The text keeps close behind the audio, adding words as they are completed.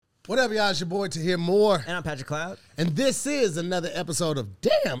What up, y'all? It's your boy To Hear More. And I'm Patrick Cloud. And this is another episode of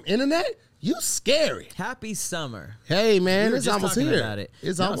Damn Internet, You Scary. Happy summer. Hey, man, We it's almost here. about it.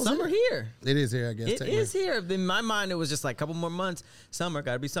 It's no, almost summer here. It is here, I guess. It is here. In my mind, it was just like a couple more months. Summer,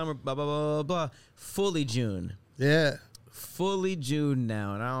 gotta be summer, blah, blah, blah, blah, blah. Fully June. Yeah. Fully June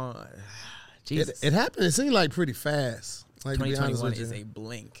now. And I don't... Jesus. It happened. It seemed like pretty fast. Like, 2021 is a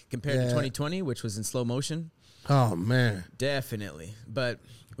blink compared to 2020, which was in slow motion. Oh, man. Definitely. But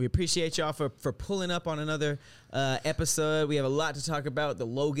we appreciate y'all for pulling up on another episode. We have a lot to talk about. The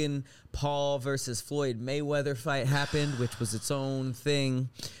Logan Paul versus Floyd Mayweather fight happened, which was its own thing.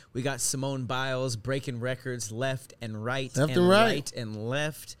 We got Simone Biles breaking records left and right. Right and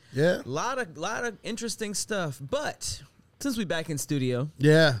left. Yeah. A lot of interesting stuff. But since we're back in studio,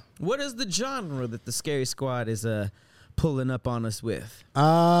 what is the genre that the Scary Squad is pulling up on us with?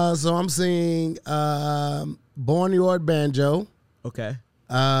 So I'm seeing Barnyard Banjo. Okay.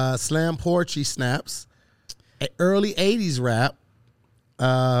 Slam Poetry Snaps. Early 80s rap.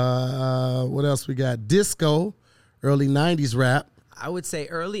 What else we got? Disco. Early 90s rap. I would say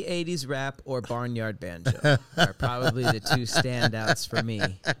early 80s rap or Barnyard Banjo are probably the two standouts for me.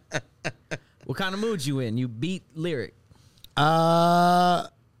 What kind of mood you in? You beat lyric? I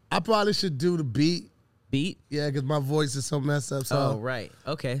probably should do the beat. Beat? Yeah, because my voice is so messed up. So. Oh, right.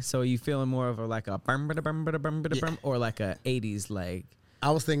 Okay, so you feeling more of like a or like a 80s like? I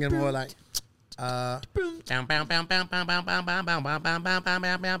was thinking more like like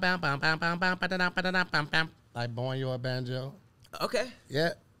Barnyard Banjo. Okay.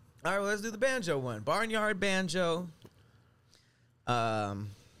 Yeah. All right, well, let's do the banjo one. Barnyard Banjo. Kind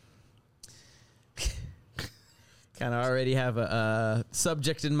of already have a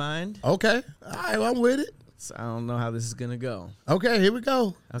subject in mind. Okay. All right, well, I'm with it. So I don't know how this is going to go. Okay, here we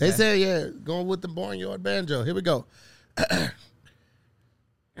go. Okay. They said, yeah, going with the Barnyard Banjo. Here we go.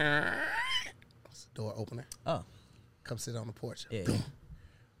 It's the door opener. Oh. Come sit on the porch. Yeah.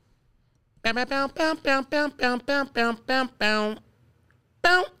 Bam, bam, bam, bam, bam, bam, bam, bam, bam, bam, bam.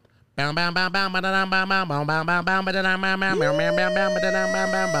 Bam. Bam bam bam bam bam bam bam bam bam bam bam bam bam bam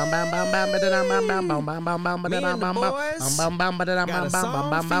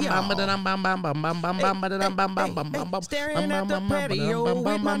bam bam Staring at the patio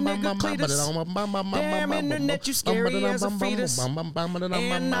with my nigga Cletus. Damn internet, you scary as a fetus.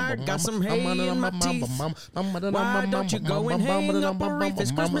 And I got some hay in my teeth. Why don't you go and hang up a wreath?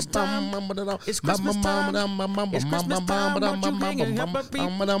 It's Christmas time. It's Christmas time. It's Christmas time. Won't you hang up a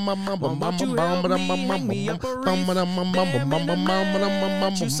wreath? Won't you help me hang me up a wreath? Damn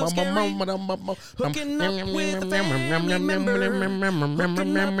internet, you so scary. Hooking up with the family member.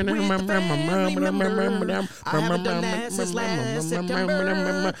 Hooking up with the family member. I haven't done that since last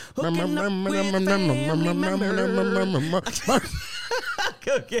September. Hooking up with the family member.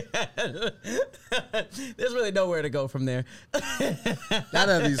 Okay. There's really nowhere to go from there. Not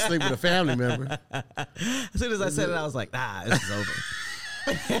if you sleep with a family member. As soon as I said it, I was like, this is over.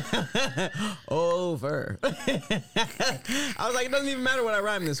 Over. I was like, it doesn't even matter what I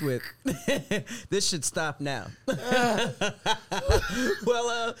rhyme this with. This should stop now.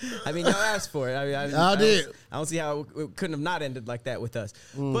 Well, I mean, y'all asked for it. I did. I don't see how it couldn't have not ended like that with us.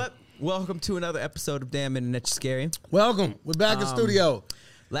 But welcome to another episode of Damn Internet You Scary. Welcome. We're back in studio.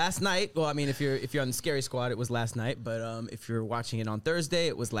 Last night, well, I mean, if you're on the Scary Squad, it was last night. But if you're watching it on Thursday,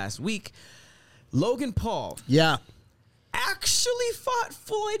 it was last week. Logan Paul. Yeah. Actually fought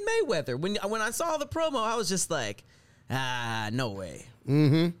Floyd Mayweather. When I saw the promo, I was just like, no way.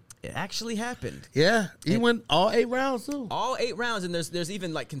 Mm-hmm. It actually happened. Yeah, he went all 8 rounds too. All 8 rounds, and there's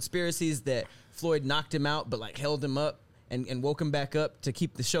even like conspiracies that Floyd knocked him out, but like held him up and woke him back up to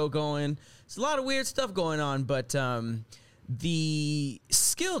keep the show going. There's a lot of weird stuff going on, but the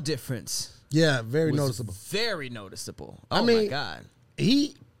skill difference, very noticeable. Very noticeable. Oh my God,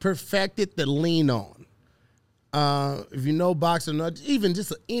 he perfected the lean on. If you know boxing, or even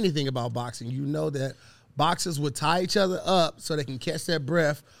just anything about boxing, you know that boxers would tie each other up so they can catch their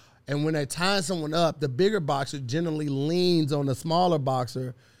breath. And when they tie someone up, the bigger boxer generally leans on the smaller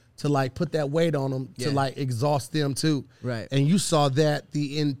boxer to like put that weight on them to like exhaust them too. Right. And you saw that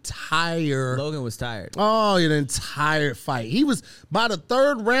the entire... Logan was tired. Oh, the entire fight. He was, by the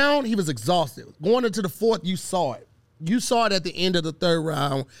 3rd round, he was exhausted. Going into the 4th, you saw it. You saw it at the end of the 3rd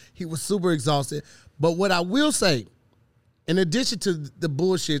round. He was super exhausted. But what I will say, in addition to the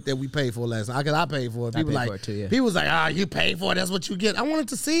bullshit that we paid for last night, because I paid for it. People was like, you paid for it, that's what you get. I wanted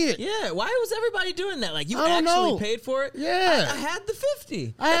to see it. Yeah, why was everybody doing that? Like, you actually paid for it? Yeah. I had the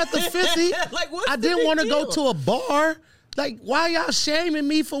 50. I had the 50. Like, what's I the didn't big want to deal? go to a bar. Like, why y'all shaming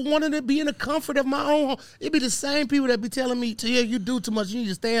me for wanting to be in the comfort of my own home? It be the same people that be telling me, yeah, you do too much, you need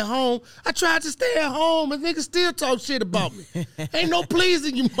to stay at home. I tried to stay at home, and niggas still talk shit about me. Ain't no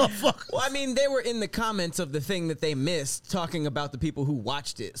pleasing you motherfuckers. Well, I mean, they were in the comments of the thing that they missed, talking about the people who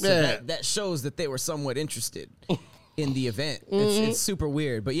watched it. So that shows that they were somewhat interested in the event. It's super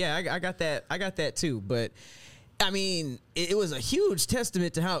weird. But yeah, I got that too. But I mean, it was a huge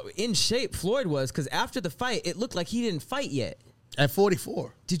testament to how in shape Floyd was, because after the fight, it looked like he didn't fight yet. At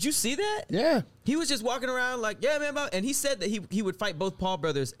 44. Did you see that? Yeah. He was just walking around like, yeah, man. And he said that he would fight both Paul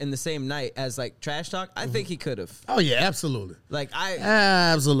brothers in the same night as like trash talk. I think he could have. Oh, yeah, absolutely. Like,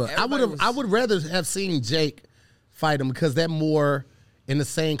 absolutely. I would rather have seen Jake fight him because they're more in the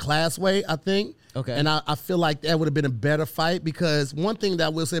same class way, I think. Okay. And I feel like that would have been a better fight because one thing that I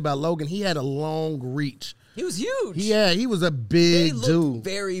will say about Logan, he had a long reach. He was huge. Yeah, he was a big dude.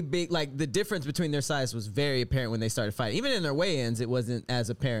 Very big. Like, the difference between their size was very apparent when they started fighting. Even in their weigh-ins, it wasn't as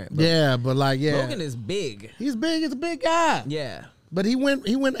apparent. But Logan is big. He's big. He's a big guy. Yeah. But he went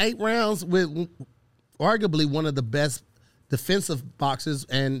 8 rounds with arguably one of the best defensive boxers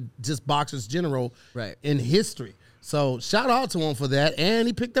and just boxers general in history. So shout out to him for that. And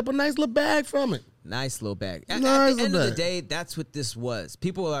he picked up a nice little bag from it. Nice little bag. At the end of the day, that's what this was.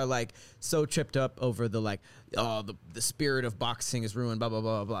 People are like so tripped up over the like, oh, the spirit of boxing is ruined, blah, blah,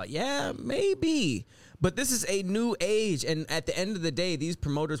 blah, blah. Yeah, maybe. But this is a new age. And at the end of the day, these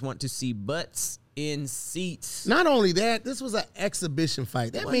promoters want to see in seats. Not only that, this was an exhibition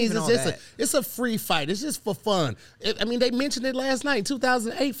fight. That means it's a free fight. It's just for fun. They mentioned it last night. In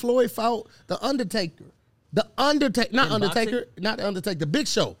 2008, Floyd fought The Undertaker. Not The Undertaker, The Big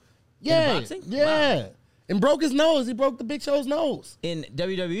Show. Yeah. In boxing? Yeah. Wow. And broke his nose. He broke the Big Show's nose. In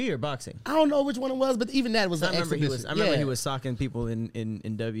WWE or boxing? I don't know which one it was, but even that was an exhibition. I remember he was socking people in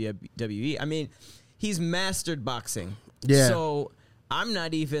WWE. I mean, he's mastered boxing. Yeah. So I'm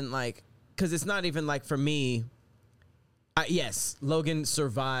not even like, because it's not even like for me. Yes, Logan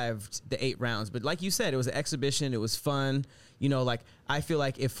survived the 8 rounds, but like you said, it was an exhibition. It was fun. You know, like I feel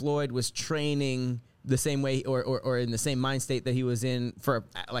like if Floyd was training the same way or in the same mind state that he was in for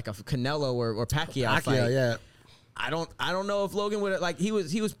like a Canelo or Pacquiao fight. Yeah. I don't know if Logan would have, like, he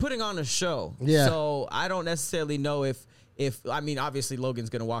was putting on a show. Yeah. So I don't necessarily know if obviously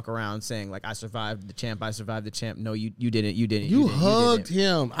Logan's gonna walk around saying like, I survived the champ. No, you didn't. You hugged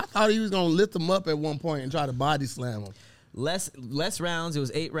him. I thought he was gonna lift him up at one point and try to body slam him. Less rounds. It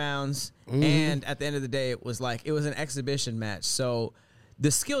was 8 rounds, and at the end of the day, it was an exhibition match. So the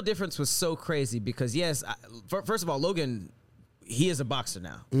skill difference was so crazy because, yes, first of all, Logan, he is a boxer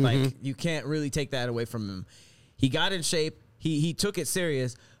now. Like, you can't really take that away from him. He got in shape. He took it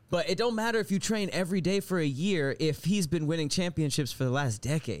serious. But it don't matter if you train every day for a year if he's been winning championships for the last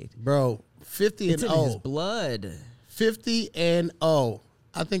decade. Bro, 50 it's and 0. It's in his blood. 50 and 0.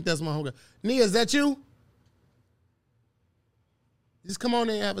 I think that's my whole guy. Nia, is that you? Just come on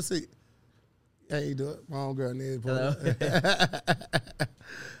in and have a seat. How you doing? Wrong girl, Nia. Hello.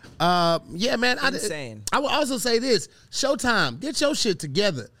 Yeah, man. Insane. I will also say this. Showtime, get your shit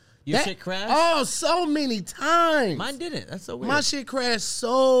together. Your shit crashed? Oh, so many times. Mine didn't. That's so weird. My shit crashed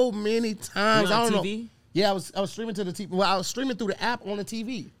so many times. You on I don't TV? know. Yeah, I was streaming to the TV. Well, I was streaming through the app on the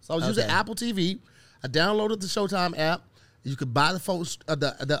TV. So I was using Apple TV. I downloaded the Showtime app. You could buy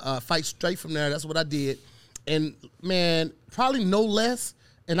the fight straight from there. That's what I did. And man, probably no less.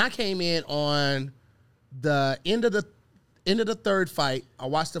 And I came in on the end of the 3rd fight. I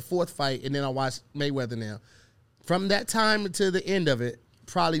watched the 4th fight, and then I watched Mayweather now. From that time to the end of it,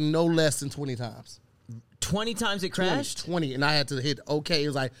 probably no less than 20 times. 20 times it crashed? 20. And I had to hit OK. It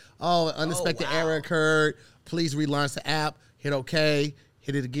was like, oh, unexpected error occurred. Please relaunch the app. Hit OK.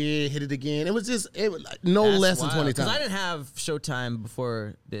 Hit it again. It was like no less than 20 times. Because I didn't have Showtime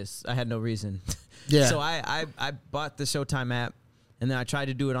before this. I had no reason. Yeah. So I bought the Showtime app, and then I tried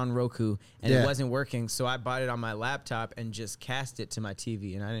to do it on Roku, and it wasn't working. So I bought it on my laptop and just cast it to my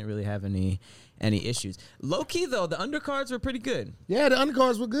TV, and I didn't really have any issues. Low key though, the undercards were pretty good. Yeah, the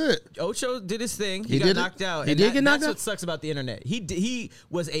undercards were good. Ocho did his thing. He got knocked out. He did get knocked out. That's what sucks about the internet. He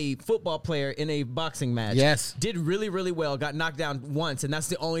was a football player in a boxing match. Yes. Did really, really well. Got knocked down once, and that's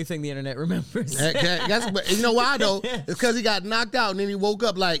the only thing the internet remembers. But you know why though? It's because he got knocked out, and then he woke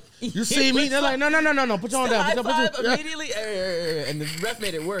up like, you see me? They're like, no, put your arm down. Immediately, and the ref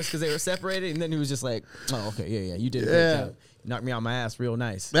made it worse because they were separated, and then he was just like, oh, okay, yeah, you did a great job. Knocked me on my ass real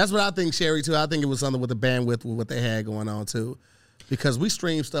nice. That's what I think, Sherry, too. I think it was something with the bandwidth with what they had going on, too. because we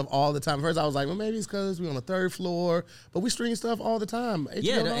stream stuff all the time. First, I was like, well, maybe it's because we're on the 3rd floor, but we stream stuff all the time.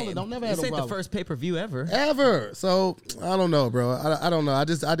 HBO don't never have no this ain't problem. the first pay-per-view ever. Ever. So I don't know, bro. I don't know. I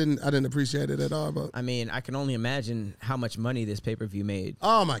didn't appreciate it at all. But I mean, I can only imagine how much money this pay-per-view made.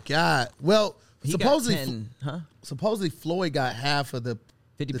 Oh my God. Well, He supposedly, got 10, huh? supposedly Floyd got half of the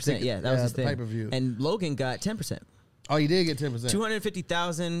 50%. Yeah, that was his thing. Pay-per-view. And Logan got 10%. Oh, he did get 10%.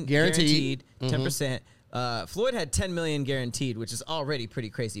 $250,000 Guaranteed. 10%. Floyd had $10 million guaranteed, which is already pretty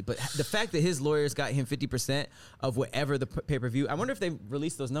crazy. But the fact that his lawyers got him 50% of whatever the pay-per-view, I wonder if they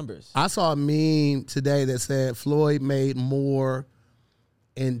released those numbers. I saw a meme today that said Floyd made more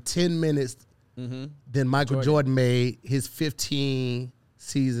in 10 minutes than Michael Jordan made his 15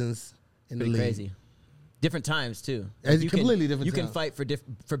 seasons in the league. Crazy. Different times, too. It's completely different You times. can fight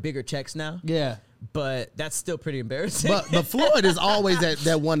for bigger checks now. Yeah. But that's still pretty embarrassing. But Floyd is always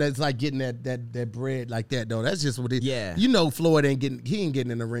that one that's like getting that bread like that, though. That's just what it is. Yeah. You know Floyd ain't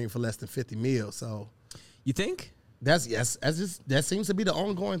getting in the ring for less than 50 mil, so. You think? That seems to be the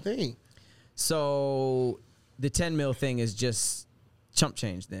ongoing thing. So the 10 mil thing is just chump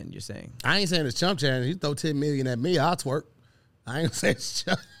change then, you're saying? I ain't saying it's chump change. You throw 10 million at me, I'll twerk. I ain't saying it's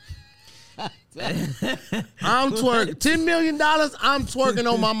chump. I'm twerking. $10 million, I'm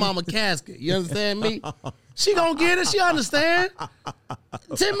twerking on my mama casket. You understand me? She gonna get it. She understand.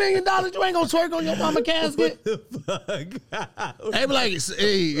 $10 million, you ain't gonna twerk on your mama casket. They be like,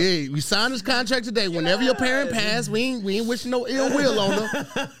 hey, we signed this contract today. Whenever your parent pass, we ain't wishing no ill will on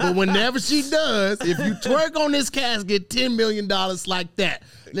her. But whenever she does, if you twerk on this casket, $10 million like that.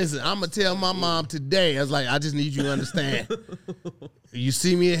 Listen, I'm gonna tell my mom today. I was like, I just need you to understand. You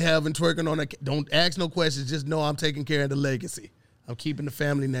see me in heaven twerking on that. Don't ask no questions. Just know I'm taking care of the legacy. I'm keeping the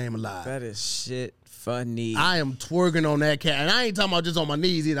family name alive. That is shit funny. I am twerking on that cat, and I ain't talking about just on my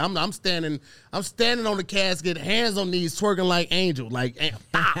knees either. I'm standing on the casket, hands on knees, twerking like Angel, like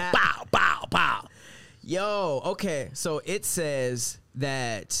bow, bow, bow, bow. Yo, okay. So it says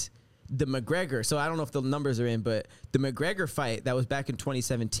that the McGregor, so I don't know if the numbers are in, but the McGregor fight that was back in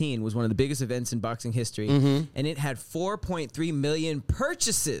 2017 was one of the biggest events in boxing history, and it had 4.3 million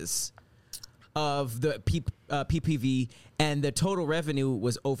purchases of the PPV, and the total revenue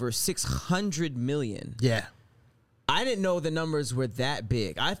was over 600 million. Yeah. I didn't know the numbers were that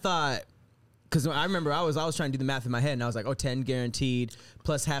big. I thought, because I remember I was trying to do the math in my head, and I was like, 10 guaranteed,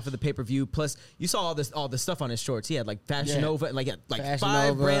 plus half of the pay-per-view, plus you saw all this stuff on his shorts. He had like Fashion Nova, and like Fashion 5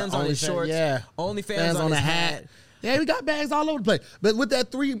 Nova, brands on his shorts. Yeah. OnlyFans on his hat. Yeah, we got bags all over the place. But with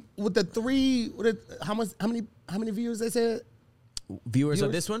how many viewers they said? Viewers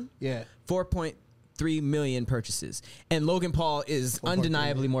of this one? Yeah. 4.3 million purchases. And Logan Paul is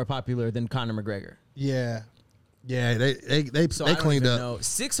undeniably more popular than Conor McGregor. Yeah. Yeah, they cleaned up. Know.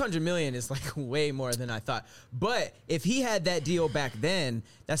 600 million is like way more than I thought. But if he had that deal back then,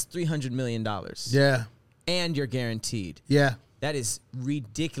 that's $300 million. Yeah. And you're guaranteed. Yeah. That is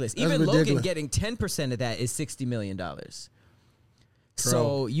ridiculous. That's Even ridiculous. Logan getting 10% of that is $60 million.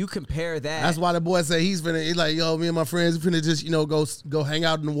 So you compare that. That's why the boy say he's like, yo, me and my friends finna just, go hang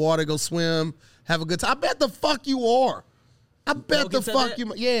out in the water, go swim, have a good time. I bet the fuck you are. I bet Logan the fuck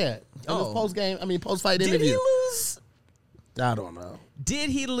you. Yeah. Oh. Post fight interview. Did he lose? I don't know. Did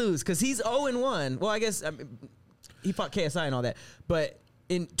he lose? Because he's 0-1. Well, I guess he fought KSI and all that. But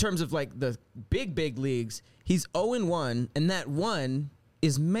in terms of like the big leagues, he's 0-1, and that one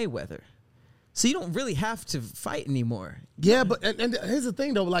is Mayweather. So you don't really have to fight anymore. Yeah, but and here's the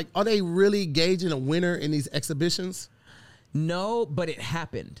thing though, like, are they really gauging a winner in these exhibitions? No, but it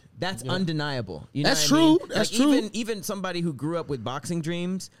happened. That's undeniable. You know That's what I mean? true. That's true. Even somebody who grew up with boxing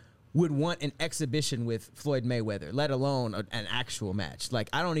dreams would want an exhibition with Floyd Mayweather, let alone an actual match. Like,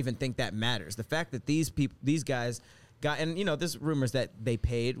 I don't even think that matters. The fact that these guys got, and there's rumors that they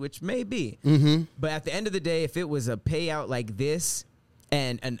paid, which may be. Mm-hmm. But at the end of the day, if it was a payout like this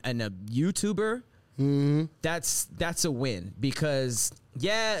and a YouTuber, that's a win, because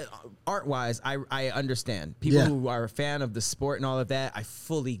art-wise, I understand. People who are a fan of the sport and all of that, I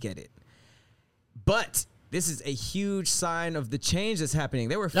fully get it. But this is a huge sign of the change that's happening.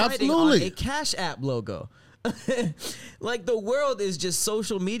 They were fighting on a Cash App logo. Like, the world is just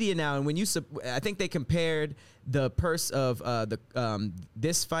social media now, and when I think they compared the purse of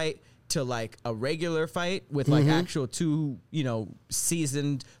this fight to like a regular fight with like actual two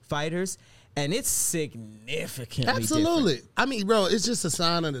seasoned fighters. And it's significantly different. I mean, bro, it's just a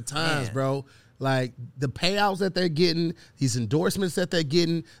sign of the times, bro. Like, the payouts that they're getting, these endorsements that they're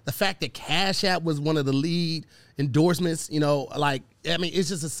getting, the fact that Cash App was one of the lead endorsements, it's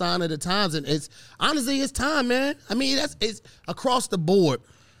just a sign of the times. And it's honestly, it's time, man. I mean, it's across the board.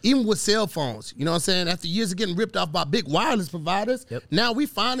 even with cell phones, you know what I'm saying? After years of getting ripped off by big wireless providers, now we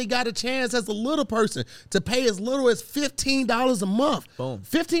finally got a chance as a little person to pay as little as $15 a month. Boom.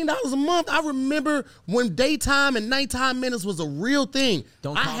 $15 a month. I remember when daytime and nighttime minutes was a real thing.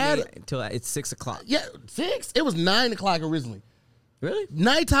 Don't call me until it's 6 o'clock. Yeah, 6? It was 9 o'clock originally. Really?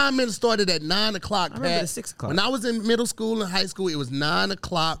 Nighttime minutes started at 9 o'clock. I remember the 6 o'clock. When I was in middle school and high school, it was 9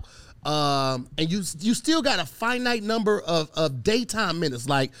 o'clock. And you still got a finite number of daytime minutes,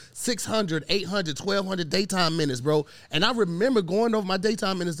 like 600, 800, 1,200 daytime minutes, bro. And I remember going over my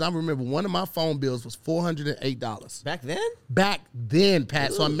daytime minutes. I remember one of my phone bills was $408. Back then? Back then, Pat.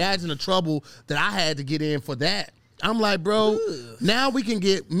 Ooh. So imagine the trouble that I had to get in for that. I'm like, bro, now we can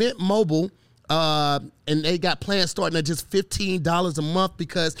get Mint Mobile. And they got plans starting at just $15 a month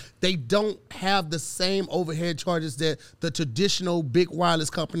because they don't have the same overhead charges that the traditional big wireless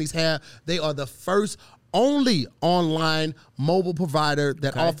companies have. They are the first only online mobile provider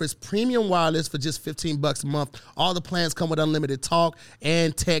that offers premium wireless for just $15 a month. All the plans come with unlimited talk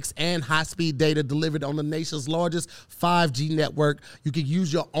and text and high-speed data delivered on the nation's largest 5G network. You can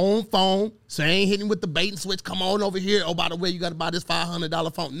use your own phone, so ain't hitting with the bait and switch. Come on over here. Oh, by the way, you got to buy this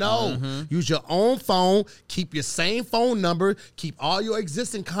 $500 phone. No, use your own phone. Keep your same phone number. Keep all your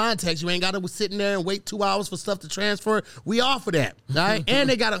existing contacts. You ain't got to sit in there and wait 2 hours for stuff to transfer. We offer that, all right? And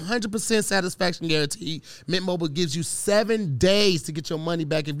they got a 100% satisfaction guarantee. Mint Mobile gives you 7 days to get your money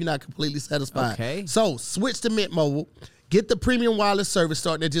back if you're not completely satisfied. Okay. So switch to Mint Mobile. Get the premium wireless service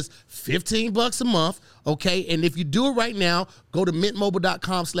starting at just $15 a month, okay? And if you do it right now, go to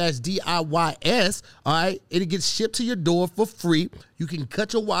mintmobile.com/DIYS, all right? It'll get shipped to your door for free. You can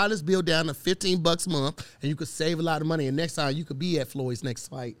cut your wireless bill down to $15 a month, and you could save a lot of money. And next time, you could be at Floyd's next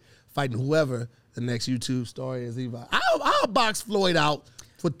fight, fighting whoever the next YouTube star is. I'll box Floyd out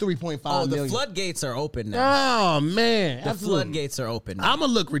for $3.5 million. The floodgates are open now. Oh, man. The floodgates are open now. I'm going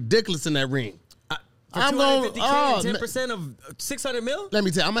to look ridiculous in that ring. I'm going 10% of $600 million? Let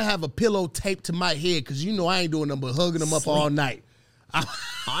me tell you, I'm going to have a pillow taped to my head because you know I ain't doing nothing but hugging them up all night.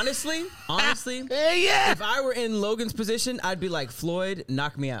 Honestly, yeah. If I were in Logan's position, I'd be like, Floyd,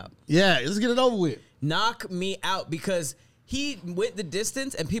 knock me out. Yeah, let's get it over with. Knock me out because he went the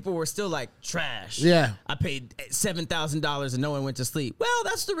distance and people were still like, trash. Yeah. I paid $7,000 and no one went to sleep. Well,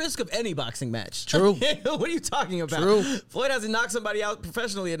 that's the risk of any boxing match. True. What are you talking about? True. Floyd hasn't knocked somebody out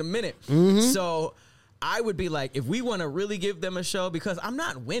professionally in a minute. So I would be like, if we want to really give them a show, because I'm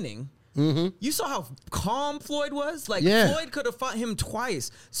not winning. You saw how calm Floyd was? Like, Floyd could have fought him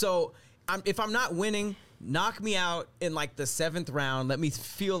twice. So if I'm not winning, knock me out in like the 7th round. Let me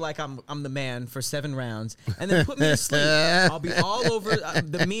feel like I'm the man for 7 rounds, and then put me to sleep. I'll be all over.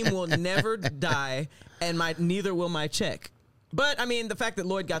 The meme will never die, and neither will my check. But I mean, the fact that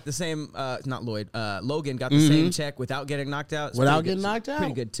Logan got the same check without getting knocked out. Without getting knocked out,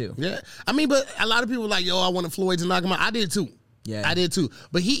 pretty good too. Yeah, I mean, but a lot of people were like, yo, I wanted Floyd to knock him out. I did too. Yeah, I did too.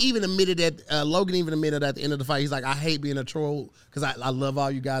 But he even admitted that Logan even admitted at the end of the fight, he's like, I hate being a troll because I love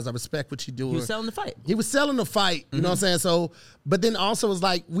all you guys. I respect what you're doing. He was selling the fight. You know what I'm saying? So, but then also it's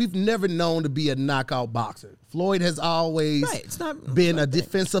like, we've never known to be a knockout boxer. Floyd has always been a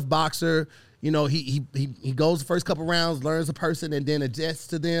defensive boxer. You know, he goes the first couple rounds, learns a person, and then adjusts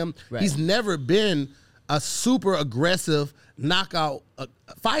to them. Right. He's never been a super aggressive knockout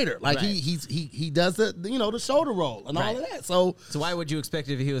fighter. Like he does the shoulder roll and all of that. So why would you expect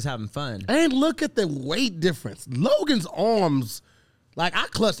it if he was having fun? And look at the weight difference. Logan's arms, like I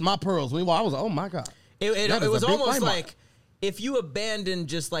clutched my pearls. Meanwhile, I was like, oh my God. It was almost like, if you abandon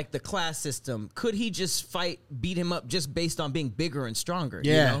just like the class system, could he just beat him up just based on being bigger and stronger?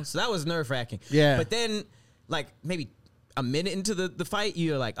 Yeah. You know? So that was nerve-wracking. Yeah. But then, like, maybe a minute into the fight,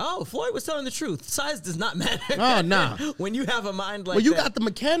 you're like, oh, Floyd was telling the truth. Size does not matter. Oh, no. When you have a mind like that. Well, you got the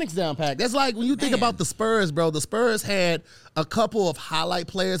mechanics down pat. That's like when you think about the Spurs, bro. The Spurs had a couple of highlight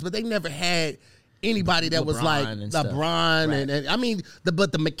players, but they never had anybody that was like LeBron and I mean,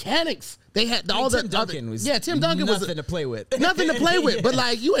 but the mechanics, they had Tim Duncan was Tim Duncan was nothing to play with. Nothing to play with. But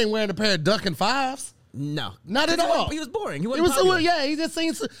like, you ain't wearing a pair of Duncan 5s. No, not at all. He was boring. He wasn't popular. He just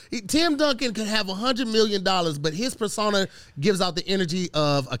seems. Tim Duncan could have $100 million, but his persona gives out the energy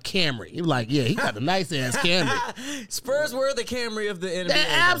of a Camry. He was like, yeah, he got a nice ass Camry. Spurs were the Camry of the NBA. They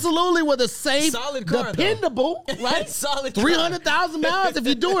absolutely were the safe, solid car, dependable, right? Solid, 300,000 miles if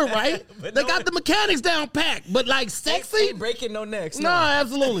you do it right. They got the mechanics down packed, but like sexy, ain't breaking no necks. No,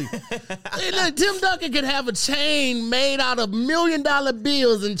 absolutely. Look, Tim Duncan could have a chain made out of $1 million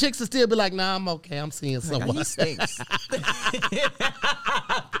bills, and chicks would still be like, nah, I'm okay, I'm seeing Like, someone. he stinks. I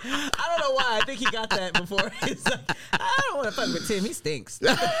don't know why. I think he got that before. He's like, I don't want to fuck with Tim. He stinks.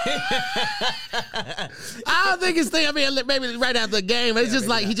 I don't think it's thing. I mean, maybe right after the game, it's just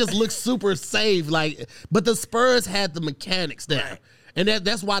like he just looks super safe. Like, but the Spurs had the mechanics there. Right. And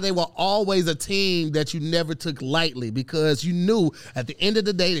that's why they were always a team that you never took lightly, because you knew at the end of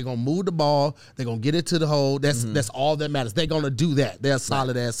the day they're gonna move the ball, they're gonna get it to the hole. That's all that matters. They're gonna do that. They're a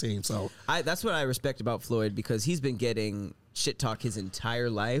solid ass team. So that's what I respect about Floyd, because he's been getting shit talk his entire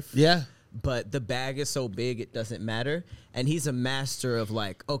life. Yeah. But the bag is so big it doesn't matter, and he's a master of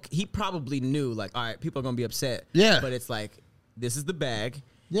like, okay, he probably knew like, all right, people are gonna be upset. Yeah. But it's like, this is the bag.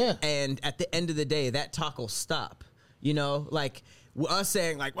 Yeah. And at the end of the day, that talk will stop. You know, like. Us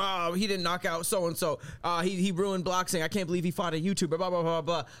saying like, "Wow, he didn't knock out so and so. He ruined boxing. I can't believe he fought a YouTuber." Blah blah blah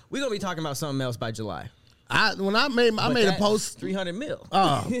blah. We're gonna be talking about something else by July. I made a post. 300 mil.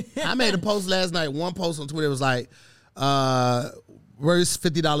 I made a post last night. One post on Twitter was like, "Worst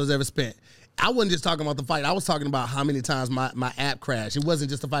 $50 ever spent." I wasn't just talking about the fight. I was talking about how many times my app crashed. It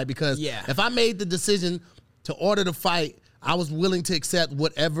wasn't just a fight, because if I made the decision to order the fight, I was willing to accept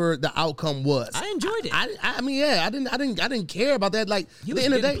whatever the outcome was. I enjoyed it. I mean, yeah, I didn't care about that. Like, he was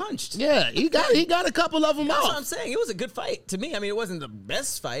getting punched. Yeah, he got a couple of them That's off. what I'm saying. It was a good fight to me. I mean, it wasn't the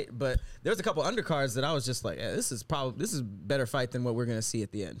best fight, but there was a couple undercards that I was just like, yeah, this is a better fight than what we're gonna see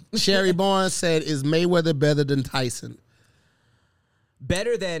at the end. Sherry Barnes said, "Is Mayweather better than Tyson?"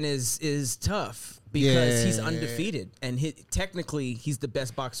 Better than is tough, because he's undefeated, and technically he's the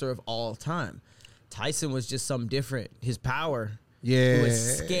best boxer of all time. Tyson was just something different. His power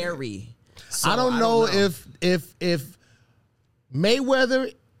was scary. So I don't know if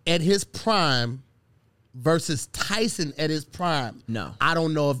Mayweather at his prime versus Tyson at his prime. No. I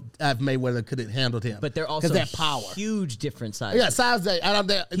don't know if Mayweather could have handled him. But they're also that power. Huge different sizes. Yeah, size.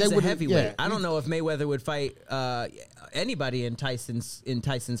 He's a heavyweight. Yeah. I don't know if Mayweather would fight anybody in Tyson's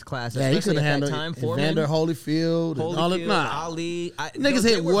class. Yeah, he could have handled Evander Holyfield and all that. Ali. Niggas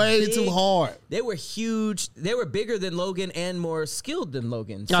hit way too hard. They were huge. They were bigger than Logan and more skilled than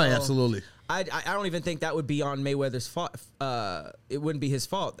Logan. So oh, yeah, absolutely. I don't even think that would be on Mayweather's fault. It wouldn't be his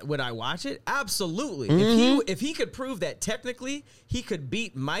fault. Would I watch it? Absolutely. If he could prove that technically he could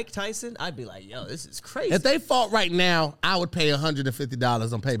beat Mike Tyson, I'd be like, yo, this is crazy. If they fought right now, I would pay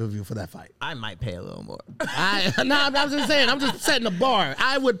 $150 on pay-per-view for that fight. I might pay a little more. I'm just saying. I'm just setting the bar.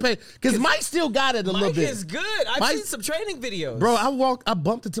 I would pay, because Mike still got it a little bit. Mike is good. I've seen some training videos. Bro, I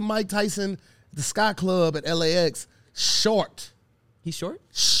bumped into Mike Tyson at the Sky Club at LAX. Short. He's short?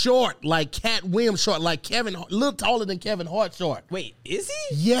 Short, like Cat Williams short, like Kevin, a little taller than Kevin Hart short. Wait, is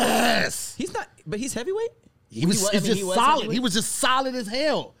he? He's He's not, but he's heavyweight? He was solid. Heavyweight? He was just solid as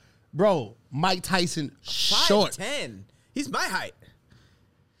hell. Bro, Mike Tyson short. 5'10". He's my height.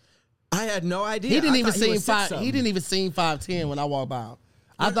 I had no idea. He didn't even seem 5'10" when I walked by him.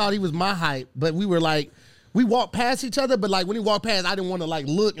 I thought he was my height, but we were like, we walked past each other, but like when he walked past, I didn't want to like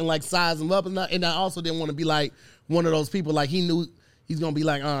look and like size him up, and I also didn't want to be like one of those people like he knew he's gonna be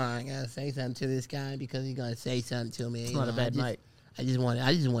like, oh, I gotta say something to this guy because he's gonna say something to me. It's not a bad night. I just want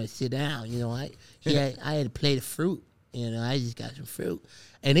to sit down, you know. I had to play the fruit, you know. I just got some fruit,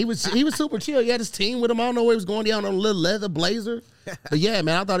 and he was super chill. He had his team with him. I don't know where he was going down on a little leather blazer, but yeah,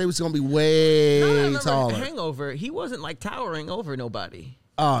 man, I thought it was gonna be way taller. Hangover, he wasn't like towering over nobody.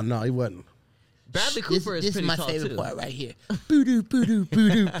 Oh no, he wasn't. Bradley Cooper is pretty tall too. This is my favorite part right here. Boo-doo, boo-doo,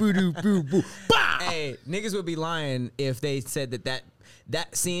 boo-doo, boo-doo, boo-boo. Hey, niggas would be lying if they said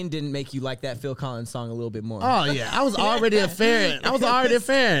that scene didn't make you like that Phil Collins song a little bit more. Oh, yeah. I was already a fan.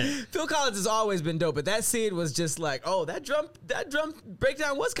 Phil Collins has always been dope, but that scene was just like, oh, that drum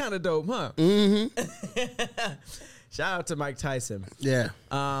breakdown was kind of dope, huh? Mm-hmm. Shout out to Mike Tyson. Yeah.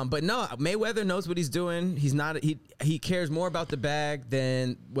 But no, Mayweather knows what he's doing. He's not he cares more about the bag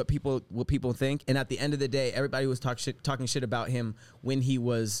than what people think. And at the end of the day, everybody was talking shit about him when he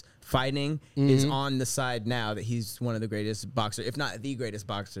was fighting is on the side now that he's one of the greatest boxers, if not the greatest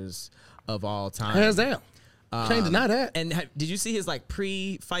boxers of all time. Hands down. Can't deny that. And did you see his like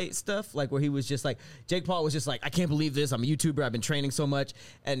pre-fight stuff, like where he was just like, Jake Paul was just like, I can't believe this. I'm a YouTuber. I've been training so much.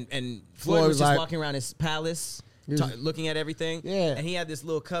 And Floyd was just like, walking around his palace. Looking at everything, yeah, and he had this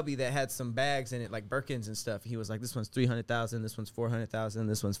little cubby that had some bags in it, like Birkins and stuff. He was like, "This one's 300,000, this one's 400,000,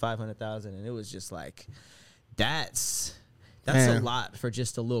 this one's 500,000," and it was just like, that's a lot for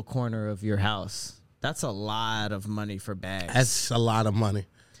just a little corner of your house. That's a lot of money for bags. That's a lot of money.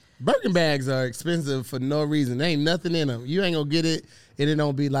 Birkin bags are expensive for no reason. There ain't nothing in them. You ain't gonna get it, and it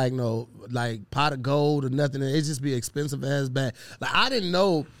don't be like no like pot of gold or nothing. It just be expensive as bag. Like I didn't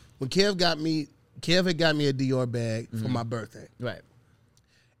know when Kev had got me a Dior bag for my birthday. Right.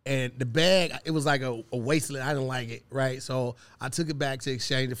 And the bag, it was like a wasteland. I didn't like it, right? So I took it back to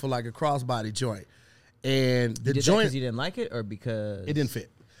exchange it for like a crossbody joint. And the you did joint, because you didn't like it, or because it didn't fit.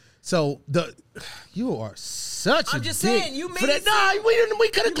 So you are such. I'm a just dick saying you made for that. it. No, we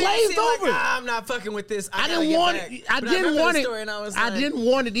could have glazed over. Like, I'm not fucking with this. I didn't want it. I didn't want it. I didn't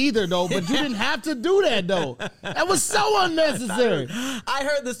want it either, though. But you didn't have to do that, though. That was so unnecessary. I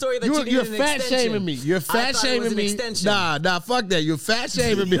heard the story that you're fat shaming me. You're fat shaming me. Nah, fuck that. You're fat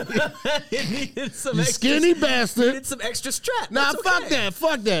shaming me. It needed some you extra, skinny bastard. Needed some extra strap. Nah, fuck that.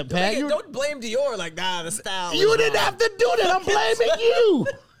 Fuck that, Pat. Don't blame Dior like the style. You didn't have to do that. I'm blaming you.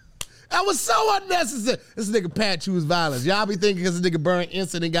 That was so unnecessary. This nigga Pat choose violence. Y'all be thinking because this nigga burned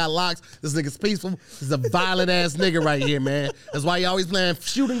instant and got locks, this nigga's peaceful. This is a violent ass nigga right here, man. That's why he always playing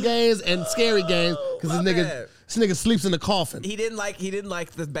shooting games and scary games, because this nigga sleeps in the coffin. He didn't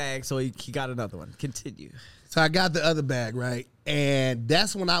like the bag, so he got another one. Continue. So I got the other bag, right? And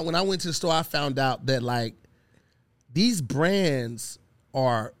that's when I went to the store, I found out that like these brands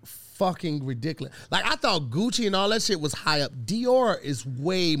are fucking ridiculous. Like, I thought Gucci and all that shit was high up. Dior is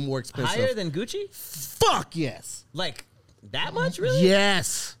way more expensive. Higher than Gucci? Fuck yes. Like, that much, really?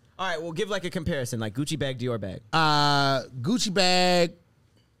 Yes. All right, well, give like a comparison, like Gucci bag, Dior bag. Gucci bag,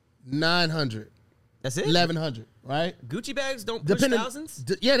 900. That's it? 1,100, right? Gucci bags don't push thousands?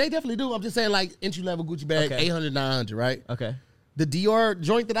 Yeah, they definitely do. I'm just saying, like, entry-level Gucci bag, okay. 800, 900, right? Okay. The Dior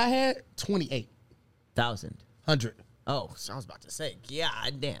joint that I had, 28,000. 100. Oh, so I was about to say,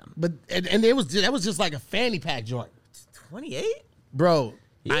 god damn. But and that was just like a fanny pack joint. 28? Bro,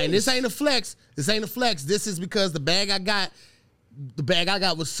 and this ain't a flex. This ain't a flex. This is because the bag I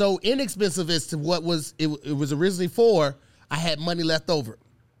got was so inexpensive as to what it was originally for. I had money left over.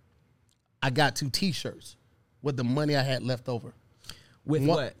 I got 2 T-shirts with the money I had left over. With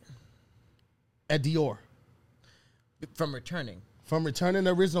what? At Dior. From returning? From returning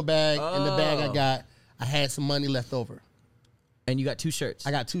the original bag and the bag I got. I had some money left over. And you got 2 shirts?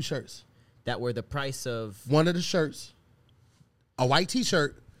 I got 2 shirts. That were the price of? One of the shirts, a white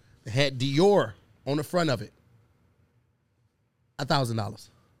T-shirt that had Dior on the front of it. $1,000.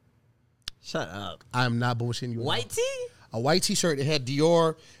 Shut up. I'm not bullshitting you. White tee? A white T-shirt that had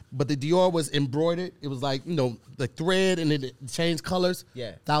Dior, but the Dior was embroidered. It was like, the thread and it changed colors.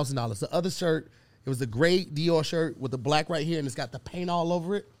 Yeah. $1,000. The other shirt, it was a gray Dior shirt with the black right here and it's got the paint all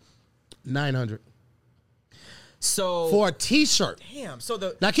over it. $900. So for a T-shirt. Damn.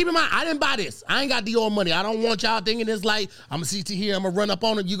 Now keep in mind, I didn't buy this. I ain't got Dior money. I don't want y'all thinking it's like I'm gonna see to here. I'm gonna run up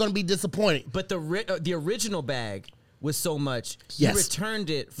on it. You're gonna be disappointed. But the original bag was so much. Yes. You returned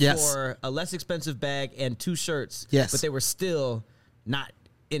it for a less expensive bag and 2 shirts. Yes. But they were still not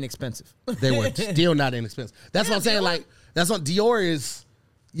inexpensive. They were still not inexpensive. That's what I'm saying. Dior? Like that's what Dior is.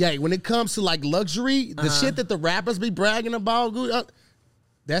 Yeah. When it comes to like luxury, the shit that the rappers be bragging about.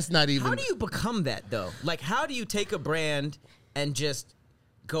 That's not even. How do you become that though? Like, how do you take a brand and just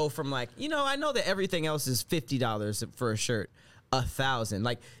go from like, I know that everything else is $50 for a shirt, 1,000.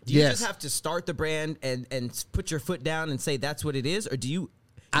 Like, do you just have to start the brand and put your foot down and say that's what it is, or do you?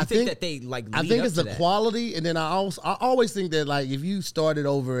 I think that they like. Lead I think up it's to the that? quality, and then I always think that like if you started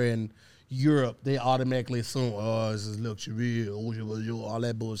over in Europe, they automatically assume, this is luxury, all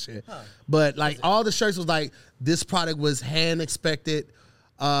that bullshit. Huh. But like all the shirts was like this product was hand inspected.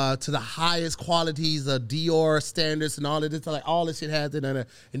 To the highest qualities of Dior standards and all of this, like all this shit has it in it.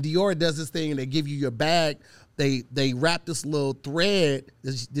 And Dior does this thing, and they give you your bag. They wrap this little thread,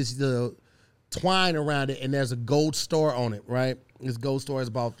 this little twine around it, and there's a gold star on it, right? This gold star is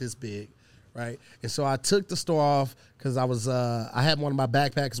about this big, right? And so I took the star off because I had one of my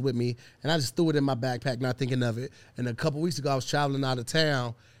backpackers with me, and I just threw it in my backpack, not thinking of it. And a couple weeks ago, I was traveling out of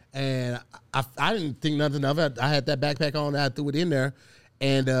town, and I didn't think nothing of it. I had that backpack on, and I threw it in there.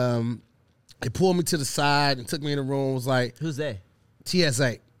 And they pulled me to the side and took me in the room. Was like, "Who's they?"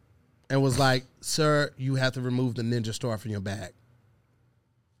 TSA, and was like, "Sir, you have to remove the ninja star from your bag."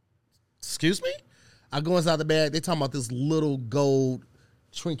 Excuse me? I go inside the bag. They talking about this little gold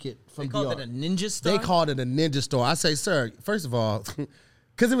trinket from Dior. They called it a ninja star? They called it a ninja star. I say, sir, first of all,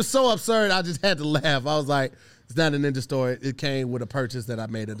 because it was so absurd, I just had to laugh. I was like, it's not a ninja store. It came with a purchase that I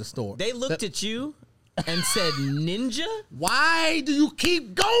made at the store. They looked at you and said, "Ninja? Why do you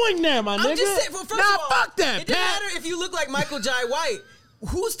keep going there, my nigga?" I'm just saying, well, first of all, fuck that, it didn't matter if you look like Michael Jai White.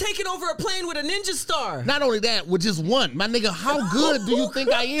 Who's taking over a plane with a ninja star? Not only that, with just one. My nigga, how good do you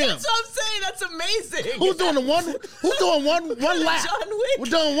think I am? That's what I'm saying. That's amazing. Who's doing the one? Who's doing one lap? John Wick. We're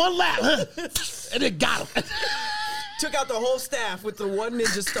doing one lap. And it got him. Took out the whole staff with the one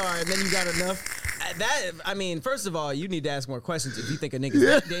ninja star, and then you got enough. First of all, you need to ask more questions if you think a nigga's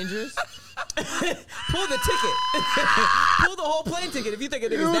that dangerous. Pull the ticket. Pull the whole plane ticket if you think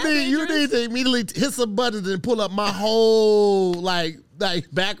it is that dangerous. You need to immediately hit some buttons and pull up my whole like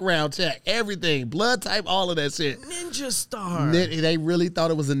background check, everything, blood type, all of that shit. Ninja Star. They really thought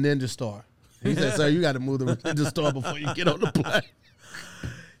it was a Ninja Star. He said, "Sir, you got to move the Ninja Star before you get on the plane."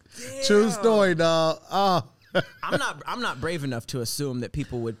 Damn. True story, dog. Oh. I'm not brave enough to assume that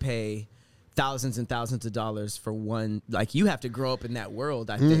people would pay thousands and thousands of dollars for one. Like, you have to grow up in that world.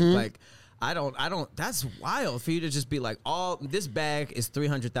 I think like. I don't. That's wild for you to just be like, this bag is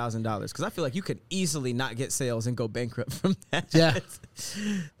 $300,000 because I feel like you could easily not get sales and go bankrupt from that. Yeah,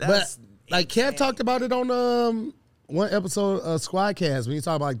 but like Kev talked about it on one episode of Squadcast when you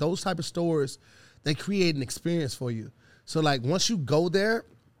talk about like those type of stores, they create an experience for you. So like once you go there,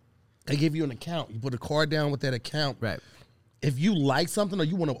 they give you an account. You put a card down with that account. Right. If you like something or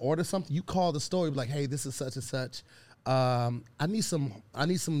you want to order something, you call the store. You be like, hey, this is such and such. I need some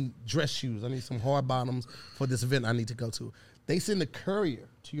dress shoes. I need some hard bottoms for this event I need to go to. They send a courier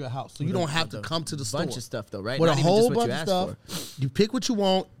to your house, so you don't have to come to the store. Bunch of stuff though, right? With Not a even whole just what bunch you of asked stuff. for. You pick what you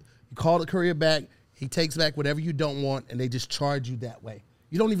want. You call the courier back. He takes back whatever you don't want, and they just charge you that way.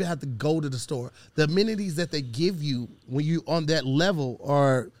 You don't even have to go to the store. The amenities that they give you when you on that level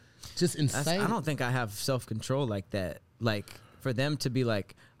are just insane. I don't think I have self-control like that. Like, for them to be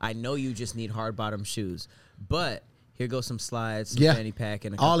like, I know you just need hard bottom shoes, but here goes some slides, some fanny pack,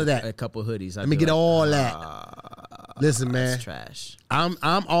 and a couple hoodies. Let me get all that. Listen, man, that's trash. I'm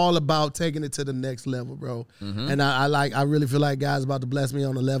all about taking it to the next level, bro. And I really feel like God's about to bless me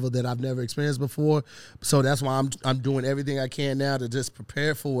on a level that I've never experienced before. So that's why I'm doing everything I can now to just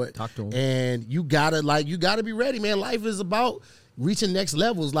prepare for it. Talk to him. And you gotta be ready, man. Life is about reaching next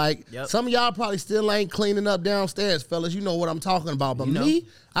levels. Like some of y'all probably still ain't cleaning up downstairs, fellas. You know what I'm talking about. But me,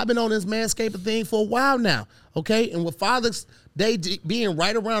 I've been on this manscaping thing for a while now. Okay, and with Father's Day being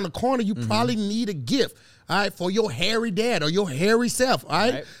right around the corner, you probably need a gift. All right, for your hairy dad or your hairy self. All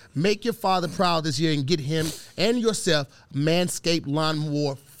right, make your father proud this year and get him and yourself Manscaped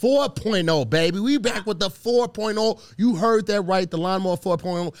Lawnmower 4.0, baby. We back with the 4.0. You heard that right, the Lawnmower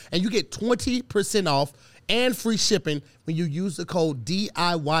 4.0, and you get 20% off and free shipping when you use the code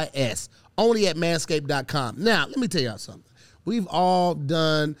DIYS only at manscaped.com. Now, let me tell y'all something. We've all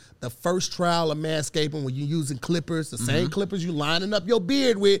done the first trial of manscaping when you're using clippers, the same clippers you lining up your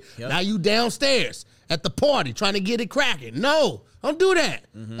beard with. Now you downstairs at the party trying to get it cracking. No, don't do that.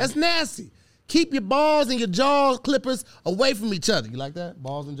 That's nasty. Keep your balls and your jaw clippers away from each other. You like that?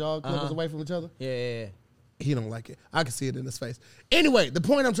 Balls and jaw clippers away from each other? Yeah. He don't like it. I can see it in his face. Anyway, the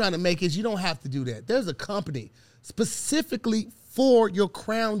point I'm trying to make is you don't have to do that. There's a company specifically for your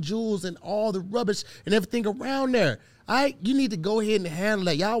crown jewels and all the rubbish and everything around there. All right, you need to go ahead and handle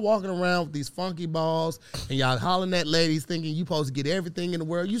that. Y'all walking around with these funky balls and y'all hollering at ladies thinking you supposed to get everything in the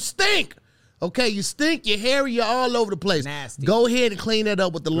world. You stink. Okay, you stink, you're hairy, you're all over the place. Nasty. Go ahead and clean that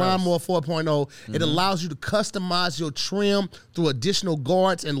up with the Lawnmower 4.0. It allows you to customize your trim through additional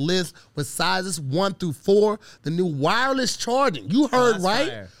guards and lists with sizes 1 through 4. The new wireless charging. You heard right?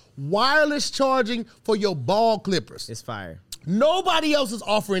 Fire. Wireless charging for your ball clippers. It's fire. Nobody else is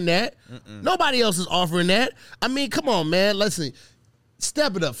offering that. Nobody else is offering that. I mean, come on, man. Listen,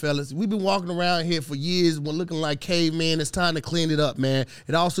 step it up, fellas. We've been walking around here for years looking like cavemen. It's time to clean it up, man.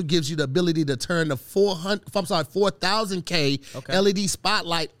 It also gives you the ability to turn the 4,000K LED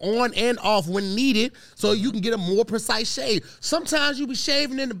spotlight on and off when needed so you can get a more precise shave. Sometimes you be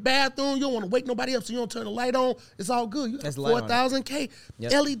shaving in the bathroom. You don't want to wake nobody up so you don't turn the light on. It's all good. You got 4,000K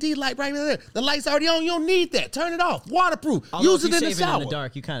LED light right there. The light's already on. You don't need that. Turn it off. Waterproof. Although Use it in the shower. In the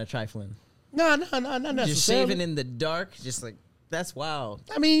dark, you kind of trifling. No, not necessarily. Just shaving in the dark, just like... That's wild.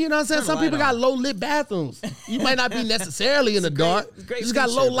 I mean, you know what I'm saying? Some people got low-lit bathrooms. You might not be necessarily in the dark. You just got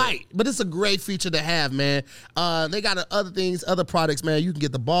low light. But it's a great feature to have, man. They got other things, other products, man. You can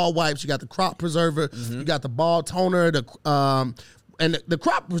get the ball wipes. You got the crop preserver. You got the ball toner. And the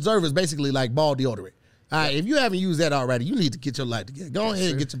crop preserver is basically like ball deodorant. All right, if you haven't used that already, you need to get your life together. Go ahead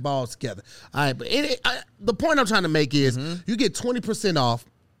and get your balls together. All right, but the point I'm trying to make is you get 20% off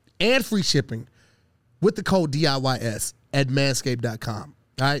and free shipping with the code DIYS at manscaped.com.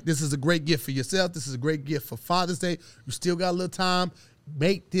 All right, this is a great gift for yourself. This is a great gift for Father's Day. You still got a little time.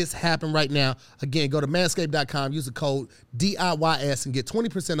 Make this happen right now. Again, go to manscaped.com, use the code DIYS, and get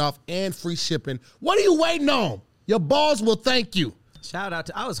 20% off and free shipping. What are you waiting on? Your balls will thank you. Shout out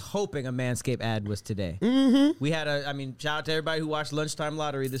to, I was hoping a Manscaped ad was today. We had shout out to everybody who watched Lunchtime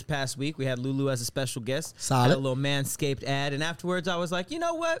Lottery this past week. We had Lulu as a special guest. Solid. Had a little Manscaped ad, and afterwards I was like, you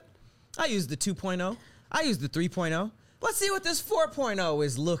know what? I used the 2.0. I used the 3.0. Let's see what this 4.0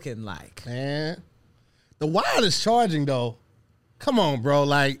 is looking like. Man, the wireless charging, though, come on, bro.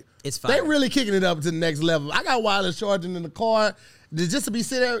 Like, It's fine. They really kicking it up to the next level. I got wireless charging in the car just to be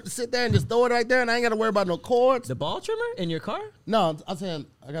sit there and just throw it right there, and I ain't got to worry about no cords. The ball trimmer in your car? No, I'm saying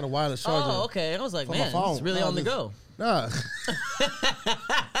I got a wireless charger. Oh, okay. I was like, my man, phone. it's really on the go. Nah.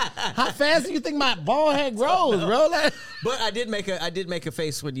 How fast do you think my ball head grows, bro? Like, but I did make a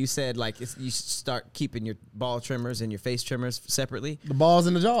face when you said like you should start keeping your ball trimmers and your face trimmers separately. the balls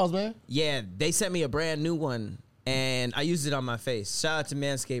in the jaws, man. Yeah, they sent me a brand new one, and I used it on my face. Shout out to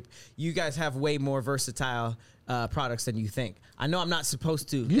Manscaped. You guys have way more versatile products than you think. I know I'm not supposed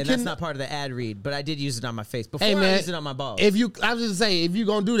to, that's not part of the ad read, but I did use it on my face. Before I used it on my balls. I was just saying, if you're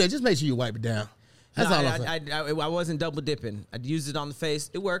going to do that, just make sure you wipe it down. That's all I'm saying. I wasn't double dipping. I used it on the face.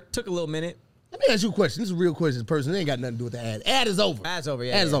 It worked. Took a little minute. Let me ask you a question. This is a real question. Person, it ain't got nothing to do with the ad. Ad is over. Ad's over,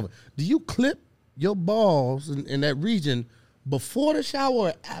 yeah. Ad is over. Do you clip your balls in that region before the shower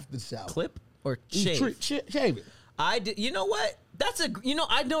or after the shower? Clip or shave? Shave it. I did. You know what?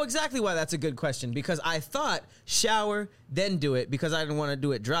 I know exactly why that's a good question, because I thought shower, then do it, because I didn't want to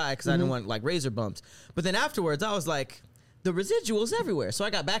do it dry, because I didn't want like razor bumps. But then afterwards, I was like, the residual's everywhere. So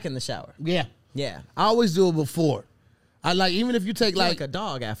I got back in the shower. Yeah. Yeah. I always do it before. I like, even if you take like a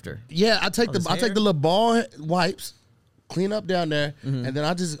dog after. Yeah, I take the little ball wipes, clean up down there, and then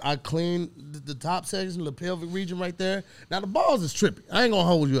I clean the top section, the pelvic region right there. Now the balls is trippy. I ain't gonna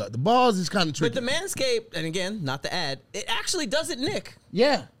hold you up. The balls is kind of trippy. But the Manscaped, and again, not the ad, it actually doesn't nick.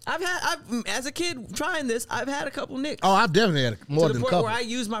 Yeah. I've as a kid trying this, I've had a couple nicks. Oh, I've definitely had more than a couple. To the point where I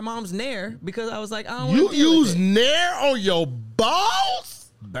used my mom's Nair because I was like, I don't want to You deal with use it. Nair on your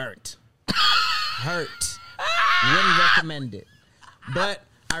balls? Burnt. Hurt. Wouldn't recommend it. But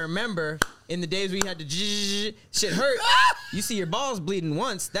I remember in the days we had to shit hurt. You see your balls bleeding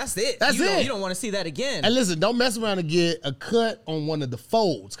once, that's it. You don't want to see that again. And listen, don't mess around and get a cut on one of the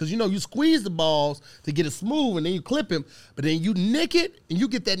folds, because you squeeze the balls to get it smooth, and then you clip him, but then you nick it, and you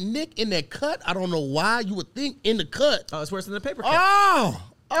get that nick in that cut. I don't know why you would think in the cut. Oh, it's worse than the paper cut.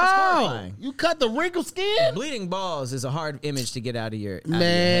 That's horrifying. You cut the wrinkled skin? Bleeding balls is a hard image to get out of your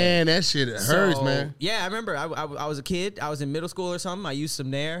Man, that shit hurts, man. Yeah, I remember I was a kid. I was in middle school or something. I used some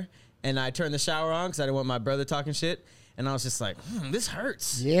Nair, and I turned the shower on because I didn't want my brother talking shit. And I was just like, this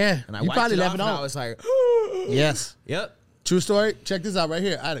hurts. Yeah. And I you wiped probably it off, left it and on. I was like, yes. Yep. True story. Check this out right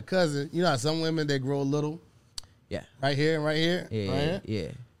here. I had a cousin. You know how some women, they grow a little? Yeah. Right here and right here? Yeah, right here? yeah.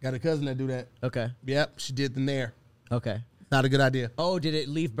 Got a cousin that do that. Okay. Yep. She did the Nair. Okay. Not a good idea. Oh, did it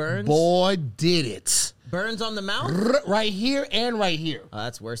leave burns? Boy, did it. Burns on the mouth? Right here and right here. Oh,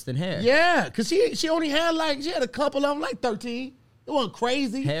 that's worse than hair. Yeah, because she only had she had a couple of them, like 13. It wasn't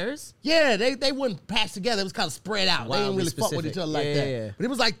crazy. Hairs? Yeah, they wouldn't patch together. It was kind of spread out. They didn't really fuck with each other like that. Yeah. But it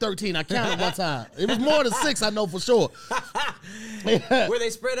was like 13. I counted one time. It was more than 6, I know for sure. Were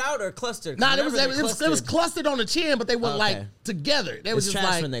they spread out or clustered? Nah, it was clustered on the chin, but they weren't like together. They was just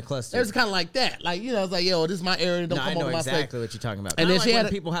trash like when they clustered. It was kind of like that. Like, it's like, yo, this is my area. Don't come over my face. I know exactly what you're talking about. And then she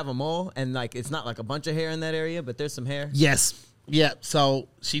had people have a mole, and like it's not like a bunch of hair in that area, but there's some hair. Yes. Yeah. So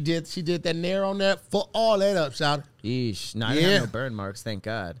she did that Nair on that for all that up, shout. Yeesh. No, I didn't have no burn marks, thank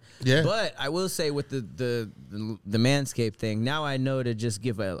God. Yeah. But I will say with the Manscaped thing, now I know to just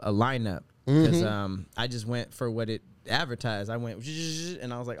give a lineup. Because I just went for what it advertised. I went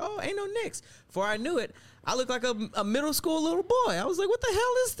and I was like, oh, ain't no nicks. Before I knew it, I looked like a middle school little boy. I was like, what the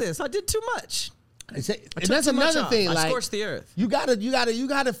hell is this? I did too much. And that's another thing. I like, scorched the earth. You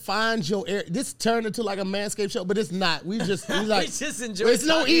gotta find your area. This turned into like a Manscaped show, but it's not. We just enjoy. There's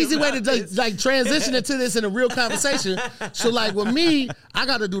no easy way to like transition into this in a real conversation. So like with me, I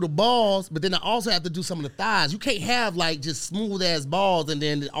got to do the balls, but then I also have to do some of the thighs. You can't have like just smooth ass balls and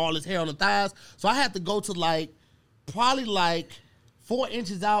then all this hair on the thighs. So I have to go to probably 4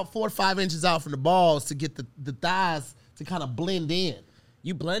 inches out, 4 to 5 inches out from the balls to get the thighs to kind of blend in.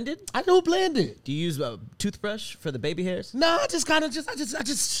 You blended? I do blended. Do you use a toothbrush for the baby hairs? No, I just find the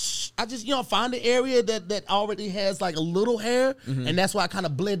area that already has like a little hair, and that's why I kind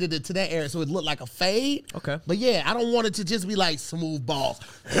of blended it to that area so it looked like a fade. Okay. But yeah, I don't want it to just be like smooth balls,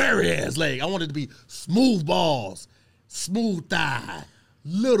 hairy ass leg. I want it to be smooth balls, smooth thigh,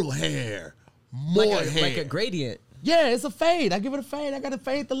 little hair, more hair. Like a gradient. Yeah, it's a fade. I give it a fade. I got to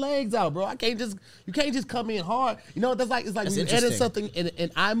fade the legs out, bro. You can't just come in hard. You know, it's like when you edit something in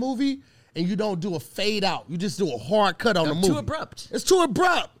iMovie and you don't do a fade out. You just do a hard cut on the movie. Too abrupt. It's too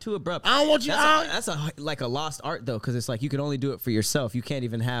abrupt. Too abrupt. I don't want you. That's like a lost art though, because it's like you can only do it for yourself. You can't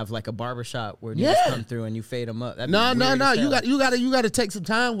even have like a barbershop where you just come through and you fade them up. No. You got to take some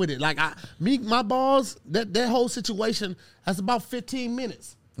time with it. Like my balls, that whole situation, that's about 15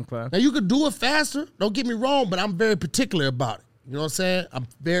 minutes. Okay. Now, you could do it faster. Don't get me wrong, but I'm very particular about it. You know what I'm saying? I'm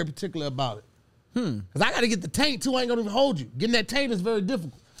very particular about it. Because I got to get the taint, too. I ain't going to even hold you. Getting that taint is very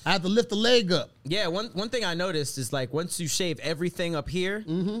difficult. I have to lift the leg up. Yeah, one thing I noticed is like once you shave everything up here,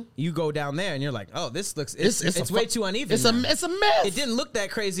 you go down there and you're like, oh, this looks it's way too uneven. It's a mess. It didn't look that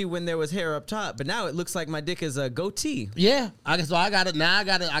crazy when there was hair up top, but now it looks like my dick is a goatee. Yeah, I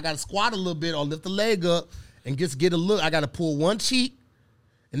gotta squat a little bit or lift the leg up and just get a look. I gotta pull one cheek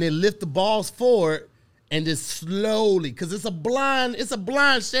and then lift the balls forward and just slowly, because it's a blind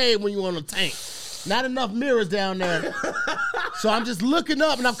shade when you're on a tank. Not enough mirrors down there. So I'm just looking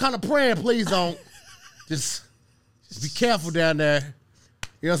up and I'm kind of praying, please don't. Just be careful down there.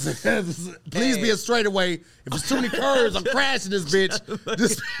 You know what I'm saying? Please be a straightaway. If it's too many curves, I'm crashing this bitch.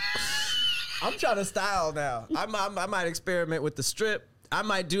 I'm trying to style now. I might experiment with the strip. I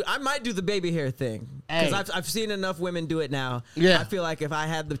might do the baby hair thing. Because I've seen enough women do it now. Yeah. I feel like if I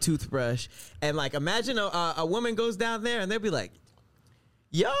had the toothbrush and like imagine a woman goes down there and they'll be like,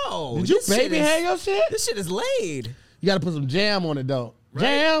 yo, did you baby hair your shit? This shit is laid. You got to put some jam on it though. Right?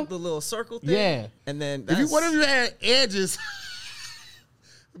 Jam, the little circle thing. Yeah, and then what if you had edges,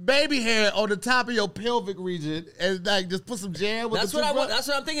 baby hair on the top of your pelvic region, and like just put some jam with that's what I want. That's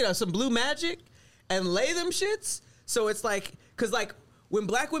what I'm thinking of. Some blue magic, and lay them shits. So it's like, cause like when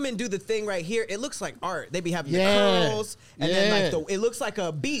black women do the thing right here, it looks like art. They be having the curls, and then like it looks like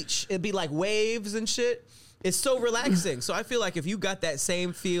a beach. It'd be like waves and shit. It's so relaxing. So I feel like if you got that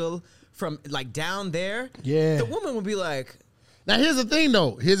same feel from like down there, the woman would be like. Now here's the thing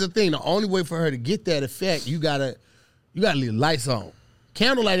though. The only way for her to get that effect, you gotta leave the lights on.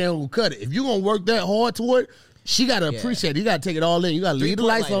 Candlelight ain't gonna cut it. If you gonna work that hard toward it, she gotta appreciate it. You gotta take it all in. You gotta leave the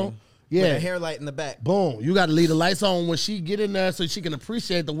lights on. Yeah, with a hair light in the back. Boom. You gotta leave the lights on when she get in there so she can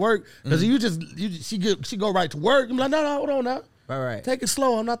appreciate the work. Because she go right to work. I'm like, no, hold on now. Right. Take it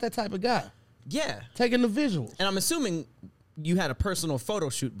slow. I'm not that type of guy. Yeah. Taking the visuals. And I'm assuming you had a personal photo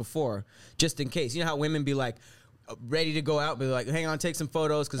shoot before, just in case. You know how women be like, ready to go out, be like, hang on, take some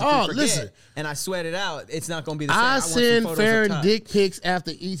photos, because if you forget listen, and I sweat it out, it's not going to be the same. I send Farron dick pics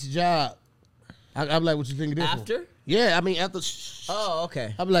after each job. I'm like, what you think of this After? One? Yeah, I mean, after. Oh,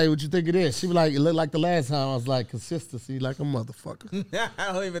 okay. I'm like, what you think of this? She be like, it looked like the last time. I was like, consistency like a motherfucker.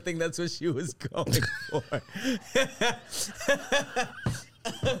 I don't even think that's what she was going for.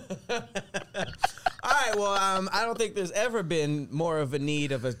 All right, well, I don't think there's ever been more of a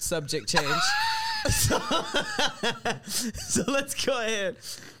need of a subject change. So let's go ahead.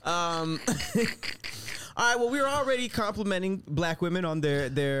 All right, well, we were already complimenting black women on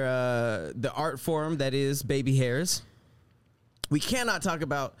the art form that is baby hairs. We cannot talk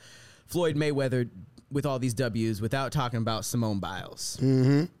about Floyd Mayweather with all these W's without talking about Simone Biles.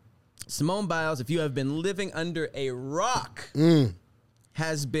 Mm-hmm. Simone Biles, if you have been living under a rock,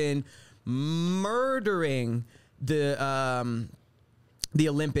 has been murdering the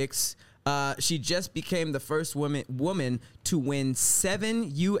Olympics. She just became the first woman to win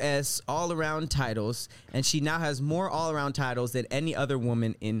 7 U.S. all-around titles, and she now has more all-around titles than any other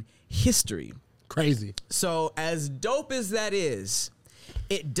woman in history. Crazy. So as dope as that is,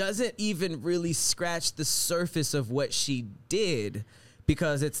 it doesn't even really scratch the surface of what she did,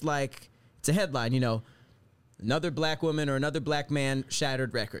 because it's like, it's a headline, you know, another black woman or another black man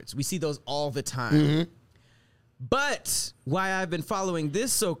shattered records. We see those all the time. Mm-hmm. But why I've been following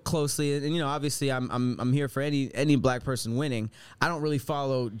this so closely, and you know, obviously I'm here for any black person winning. I don't really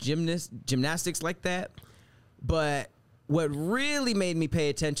follow gymnastics like that. But what really made me pay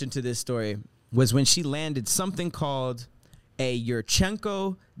attention to this story was when she landed something called a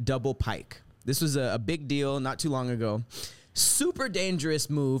Yurchenko double pike. This was a big deal not too long ago. Super dangerous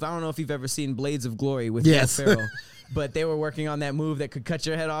move. I don't know if you've ever seen Blades of Glory with Will Ferrell. But they were working on that move that could cut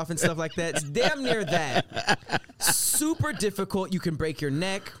your head off and stuff like that. It's damn near that. Super difficult. You can break your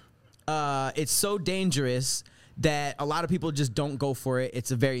neck. It's so dangerous that a lot of people just don't go for it.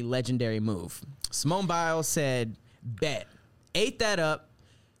 It's a very legendary move. Simone Biles said, bet. Ate that up.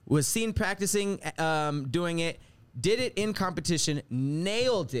 Was seen practicing doing it. Did it in competition.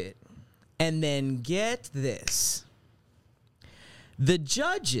 Nailed it. And then get this. The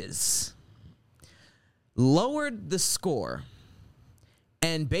judges lowered the score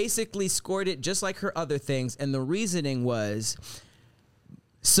and basically scored it just like her other things. And the reasoning was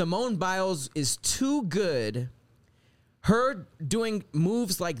Simone Biles is too good. Her doing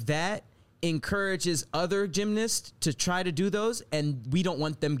moves like that encourages other gymnasts to try to do those, and we don't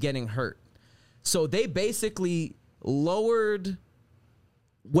want them getting hurt. So they basically lowered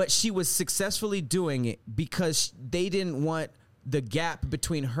what she was successfully doing because they didn't want the gap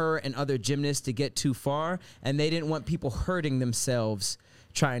between her and other gymnasts to get too far, and they didn't want people hurting themselves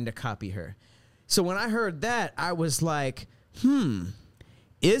trying to copy her. So when I heard that, I was like,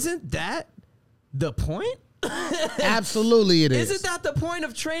 isn't that the point? Absolutely it is. Isn't that the point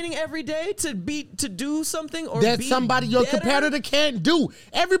of training every day, to do something or that be somebody your better? competitor can't do?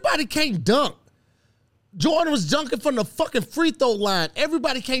 Everybody can't dunk. Jordan was dunking from the fucking free throw line.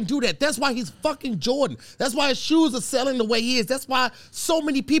 Everybody can't do that. That's why he's fucking Jordan. That's why his shoes are selling the way he is. That's why so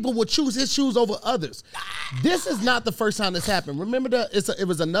many people will choose his shoes over others. This is not the first time this happened. Remember, it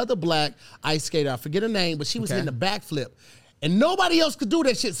was another black ice skater. I forget her name, but she was hitting a backflip. And nobody else could do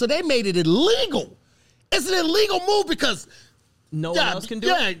that shit, so they made it illegal. It's an illegal move because... No one else can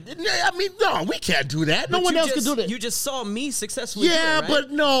do it? Yeah, I mean, no, we can't do that. No one else can do that. You just saw me successfully do it, right? But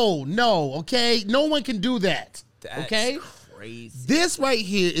no, okay? No one can do that, okay? That's crazy. This right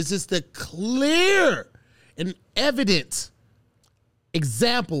here is just a clear and evident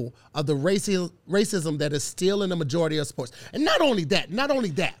example of the racism that is still in the majority of sports. And not only that,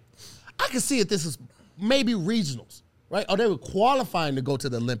 I can see if this is maybe regionals. Right? Or they were qualifying to go to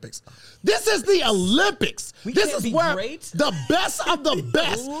the Olympics. This is the Olympics. This is where the best of the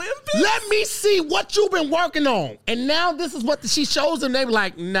best. Olympics? Let me see what you've been working on. And now this is what she shows them. They were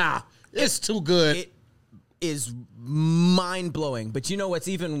like, nah, it's too good. It is mind-blowing. But you know what's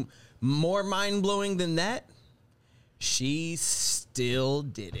even more mind-blowing than that? She still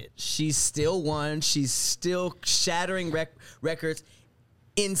did it. She still won. She's still shattering records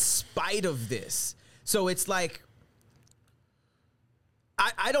in spite of this. So it's like...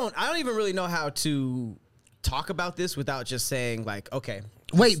 I don't even really know how to talk about this without just saying, like, okay.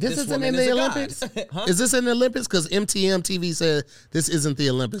 Wait, this isn't in the Olympics? Huh? Is this in the Olympics? Because MTM TV said this isn't the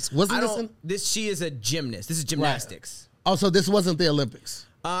Olympics. Wasn't this she is a gymnast. This is gymnastics. Right. Oh, so this wasn't the Olympics.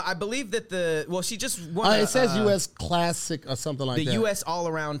 I believe that she just won. It says U.S. Classic or something like that. The U.S.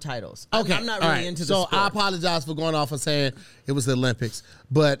 all-around titles. Okay. I'm not really into the sport. So I apologize for going off and saying it was the Olympics,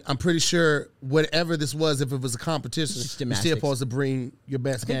 but I'm pretty sure whatever this was, if it was a competition, you're still supposed to bring your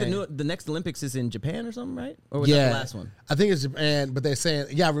best game. I think the next Olympics is in Japan or something, right? Or was that the last one? I think it's Japan, but they're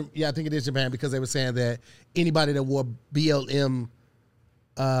saying, I think it is Japan because they were saying that anybody that wore BLM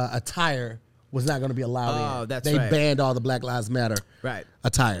attire was not going to be allowed in. That's right. They banned all the Black Lives Matter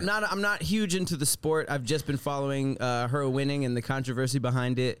attire. I'm not huge into the sport. I've just been following her winning and the controversy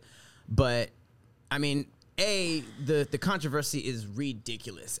behind it. But, I mean, the controversy is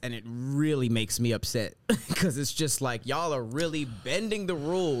ridiculous, and it really makes me upset because it's just like, y'all are really bending the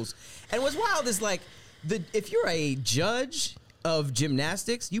rules. And what's wild is, like, if you're a judge of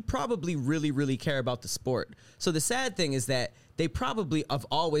gymnastics, you probably really, really care about the sport. So the sad thing is that they probably have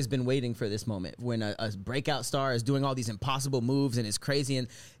always been waiting for this moment when a breakout star is doing all these impossible moves and it's crazy, and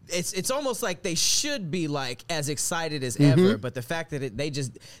it's almost like they should be like as excited as ever, but the fact that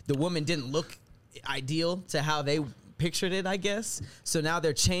the woman didn't look ideal to how they pictured it, I guess. So now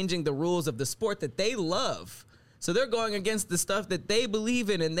they're changing the rules of the sport that they love. So they're going against the stuff that they believe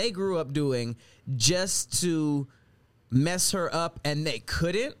in and they grew up doing just to mess her up, and they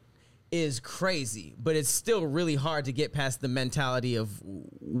couldn't. Is crazy, but it's still really hard to get past the mentality of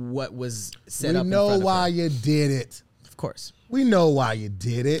what was set up. We know why you did it. Of course. We know why you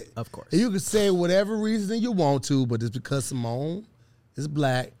did it. Of course. And you can say whatever reason you want to, but it's because Simone is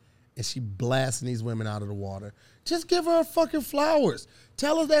black and she blasting these women out of the water. Just give her fucking flowers.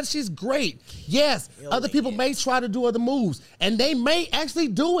 Tell her that she's great. Yes, other people may try to do other moves, and they may actually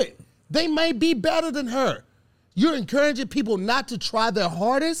do it. They may be better than her. You're encouraging people not to try their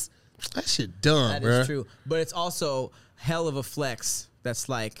hardest? That shit dumb, bro. That is true. But it's also hell of a flex that's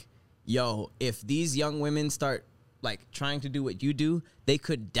like, yo, if these young women start like trying to do what you do, they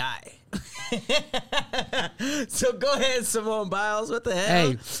could die. So go ahead, Simone Biles. What the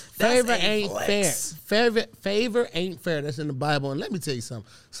hell? Hey, favor ain't fair. Favor ain't fair. That's in the Bible. And let me tell you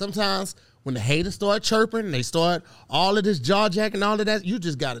something. Sometimes when the haters start chirping and they start all of this jaw jacking and all of that, you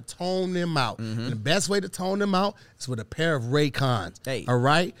just got to tone them out. And the best way to tone them out is with a pair of Ray-Cons. Hey, all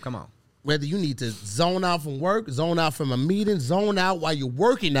right? Come on. Whether you need to zone out from work, zone out from a meeting, zone out while you're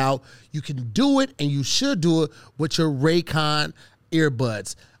working out, you can do it, and you should do it with your Ray-Con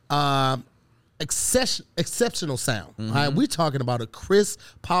earbuds. Exceptional sound. All right? We're talking about a crisp,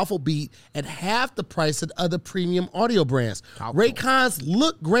 powerful beat at half the price of other premium audio brands. Ray-Cons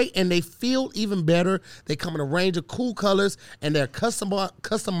look great, and they feel even better. They come in a range of cool colors, and they're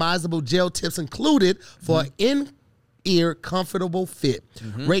customizable gel tips included for an ear comfortable fit.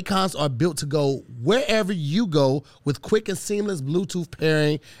 Ray-Cons are built to go wherever you go with quick and seamless Bluetooth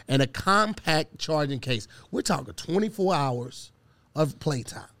pairing and a compact charging case. We're talking 24 hours of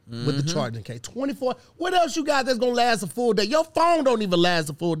playtime with the charging case. 24. What else you got that's gonna last a full day? Your phone don't even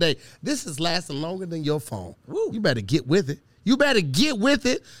last a full day. This is lasting longer than your phone. Woo. You better get with it.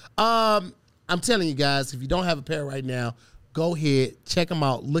 I'm telling you guys, if you don't have a pair right now, go ahead, check them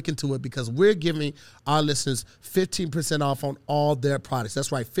out, look into it, because we're giving our listeners 15% off on all their products.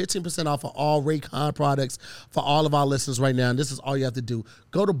 That's right, 15% off of all Raycon products for all of our listeners right now. And this is all you have to do.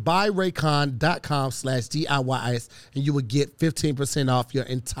 Go to buyraycon.com/DIYS and you will get 15% off your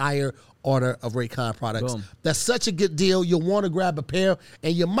entire order of Raycon products. Boom. That's such a good deal. You'll want to grab a pair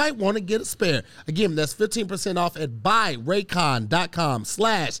and you might want to get a spare. Again, that's 15% off at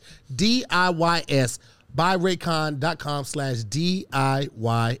buyraycon.com/DIYS.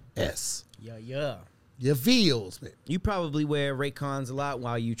 buyraycon.com/DIYS. Yeah. Your feels, man. You probably wear Raycons a lot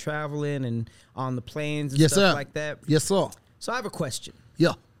while you traveling and on the planes and Yes, stuff sir. like that. Yes, sir. So I have a question.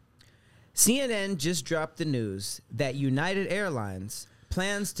 Yeah. CNN just dropped the news that United Airlines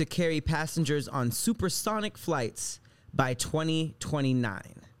plans to carry passengers on supersonic flights by 2029.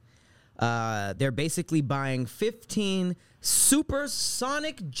 They're basically buying 15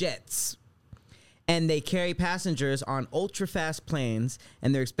 supersonic jets, and they carry passengers on ultra-fast planes,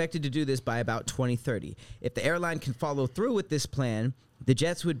 and they're expected to do this by about 2030. If the airline can follow through with this plan, the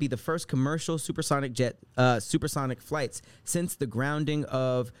jets would be the first commercial supersonic flights since the grounding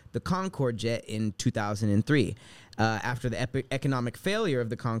of the Concorde jet in 2003. After the economic failure of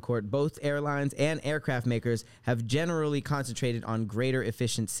the Concorde, both airlines and aircraft makers have generally concentrated on greater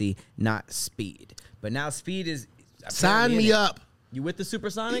efficiency, not speed. But now speed is... Sign me up. You with the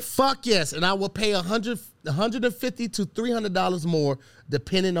supersonic? Fuck yes, and I will pay $150 to $300 more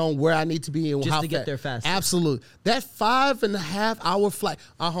depending on where I need to be and Just how to get fast. there faster. Absolutely. That 5.5 hour flight.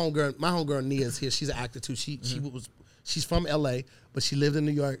 My homegirl Nia is here. She's an actor too. She's from LA, but she lived in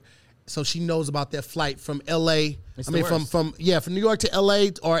New York, so she knows about that flight from LA. From New York to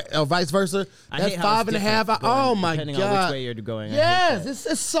LA or vice versa. That 5.5 hours. Oh my God. Depending on which way you're going. Yes,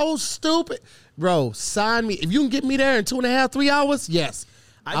 it's so stupid. Bro, sign me. If you can get me there in 2.5, 3 hours, yes.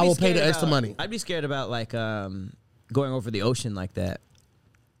 I will pay the extra money. I'd be scared about going over the ocean like that,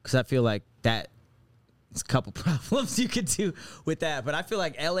 because I feel like that is a couple problems you could do with that. But I feel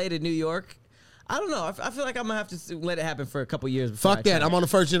like LA to New York, I don't know. I feel like I'm going to have to let it happen for a couple years before Fuck that. I'm on the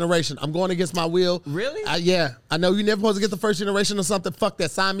first generation. I'm going against my will. Really? Yeah. I know you're never supposed to get the first generation or something. Fuck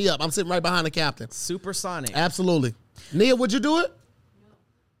that. Sign me up. I'm sitting right behind the captain. Supersonic. Absolutely. Nia, would you do it?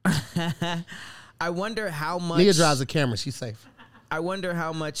 I wonder how much... Nia drives a camera. She's safe. I wonder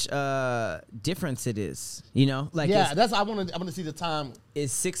how much difference it is. You know? I want to see the time.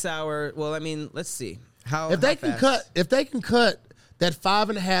 Is 6 hour... Well, I mean, let's see. If they can cut that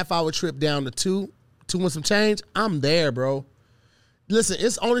 5.5 hour trip down to two and some change, I'm there, bro. Listen,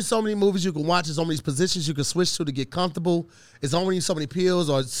 it's only so many movies you can watch. There's only positions you can switch to get comfortable. It's only so many pills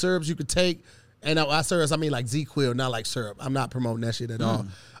or syrups you could take. And I syrups, I mean like Z-Quil, not like syrup. I'm not promoting that shit at all.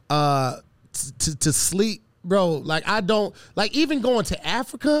 To sleep, bro. Like I don't like even going to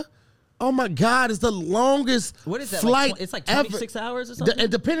Africa. Oh my God, it's the longest what is that, flight. It's like 26 hours or something?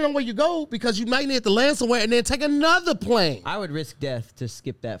 And depending on where you go, because you might need to land somewhere and then take another plane. I would risk death to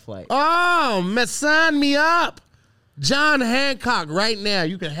skip that flight. Oh, man, sign me up. John Hancock, right now.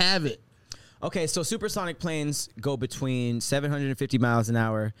 You can have it. Okay, so supersonic planes go between 750 miles an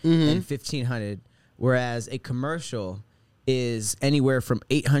hour and 1,500, whereas a commercial is anywhere from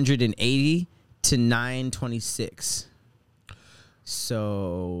 880 to 926.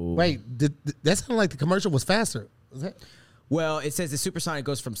 So wait, that sounded like the commercial was faster. Was that? Well, it says the supersonic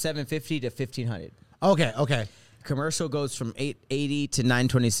goes from 750 to 1,500. Okay. Commercial goes from 880 to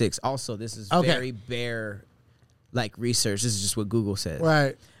 926. Also, this is very bare research. This is just what Google says.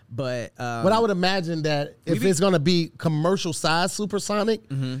 Right. But I would imagine that if it's going to be commercial size supersonic,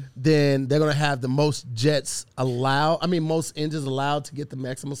 then they're going to have the most jets allowed. I mean, most engines allowed to get the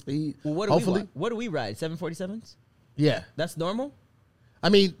maximum speed. Well, what do we ride? 747s? Yeah. That's normal? I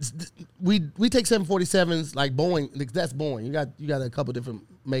mean, we take 747s like Boeing. That's Boeing. You got a couple different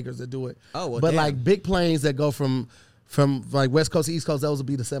makers that do it. Oh, well, but damn. like big planes that go from like West Coast to East Coast, those would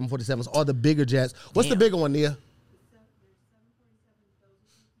be the 747s or the bigger jets. What's the bigger one, Nia?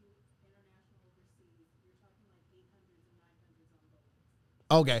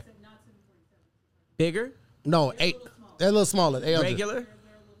 Okay. Bigger? No, 8. They're a little smaller. Regular?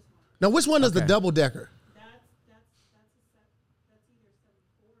 Now, which one is the double decker?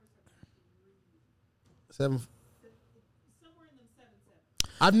 Seven.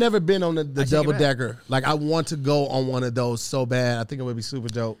 I've never been on the double decker. Like, I want to go on one of those so bad. I think it would be super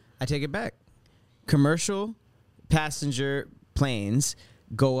dope. I take it back. Commercial passenger planes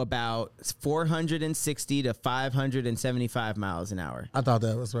go about 460 to 575 miles an hour. I thought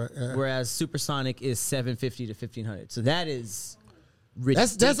that was right. Yeah. Whereas supersonic is 750 to 1,500. So that is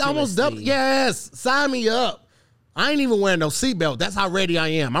ridiculous. That's almost double. Yes, sign me up. I ain't even wearing no seatbelt. That's how ready I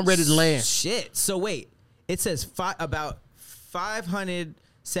am. I'm ready to land. Shit. So wait, it says about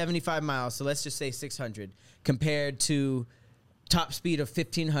 575 miles, so let's just say 600, compared to top speed of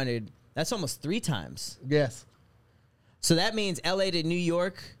 1,500, that's almost 3 times. Yes. So that means LA to New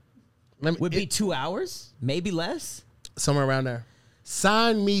York would be 2 hours, maybe less? Somewhere around there.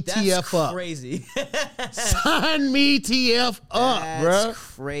 Sign me TF up. Crazy. Sign me TF up, bro.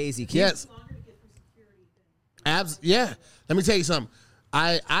 That's crazy. Yes. Yeah. Let me tell you something.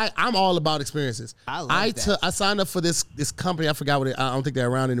 I'm all about experiences. I signed up for this company. I forgot what it. I don't think they're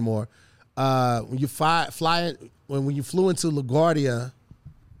around anymore. When you when you flew into LaGuardia,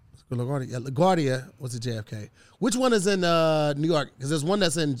 what's it, JFK? Which one is in New York? Because there's one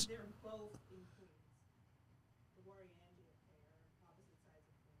that's in. They're both in Queens. LaGuardia and JFK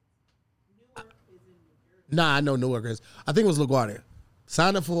are opposite sides of Queens. Newark is in New Jersey. Nah, I know Newark is. I think it was LaGuardia.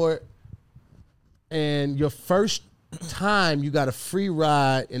 Signed up for it, and your first time you got a free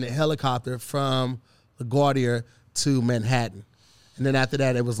ride in a helicopter from LaGuardia to Manhattan, and then after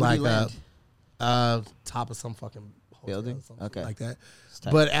that it was like top of some fucking hotel building, or something okay, like that.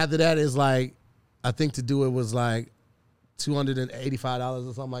 But after that is like, I think to do it was like $285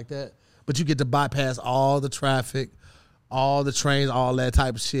 or something like that. But you get to bypass all the traffic, all the trains, all that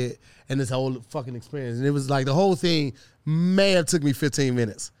type of shit, and this whole fucking experience. And it was like the whole thing may have took me 15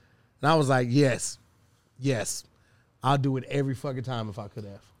 minutes, and I was like, yes. I'll do it every fucking time if I could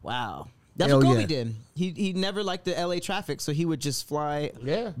have. Wow. That's what Kobe did. He never liked the LA traffic, so he would just fly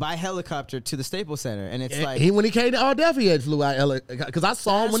by helicopter to the Staples Center. And it's like... when he came to RDF, he had flew out LA. Because I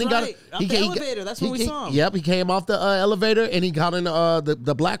saw him when he got... the elevator. That's when we saw him. Yep, he came off the elevator, and he got in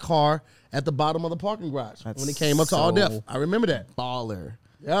the black car at the bottom of the parking garage when he came up to RDF. I remember that. Baller.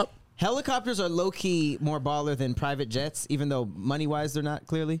 Yep. Helicopters are low-key more baller than private jets, even though money-wise they're not,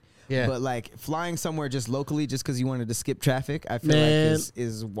 clearly. Yeah. But, like, flying somewhere just locally just because you wanted to skip traffic, I feel like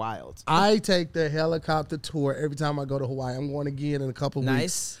is wild. I take the helicopter tour every time I go to Hawaii. I'm going again in a couple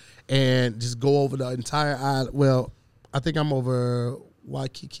weeks. And just go over the entire island. Well, I think I'm over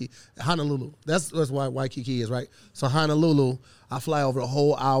Waikiki. Honolulu. That's why Waikiki is, right? So Honolulu, I fly over the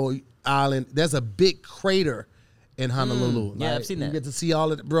whole island. There's a big crater in Honolulu. Yeah, I've seen that. You get to see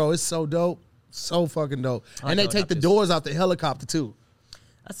all of it. Bro, it's so dope. So fucking dope. And they take the doors off the helicopter, too.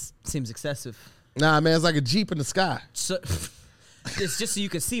 That seems excessive. Nah, man, it's like a Jeep in the sky. So, it's just so you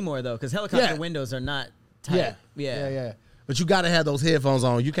can see more, though, because helicopter windows are not tight. Yeah. But you got to have those headphones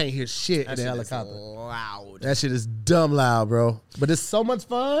on. You can't hear shit in the helicopter. Loud. That shit is dumb loud, bro. But it's so much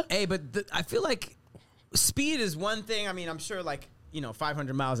fun. Hey, but I feel like speed is one thing. I mean, I'm sure, like,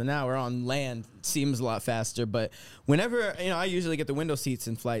 500 miles an hour on land seems a lot faster. But whenever, I usually get the window seats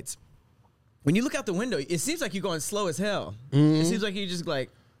in flights. When you look out the window, it seems like you're going slow as hell. Mm-hmm. It seems like you just like...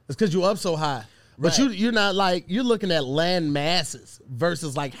 It's because you're up so high. But you're not like... You're looking at land masses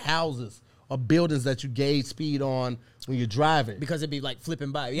versus like houses or buildings that you gauge speed on when you're driving. Because it'd be like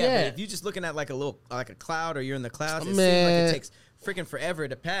flipping by. Yeah. But if you're just looking at like a cloud or you're in the clouds, it seems like it takes freaking forever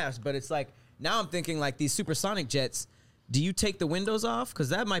to pass. But it's like... Now I'm thinking like these supersonic jets... Do you take the windows off? Because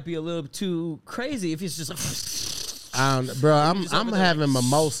that might be a little too crazy if it's just... I'm having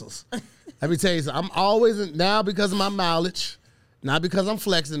mimosas. Let me tell you something. I'm always now because of my mileage, not because I'm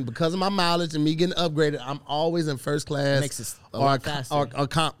flexing, because of my mileage and me getting upgraded. I'm always in first class. Makes it a lot faster.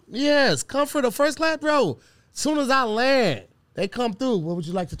 Yes, comfort of first class, bro. As soon as I land, they come through. What would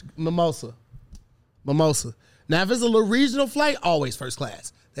you like to mimosa? Now, if it's a little regional flight, always first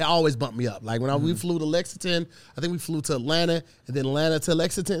class. They always bump me up. Like when we flew to Lexington, I think we flew to Atlanta, and then Atlanta to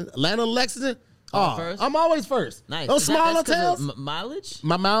Lexington. First? I'm always first. Nice. Those small hotels. Mileage?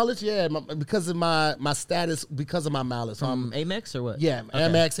 My mileage, yeah, because of my status, because of my mileage. From Amex or what? Yeah, okay.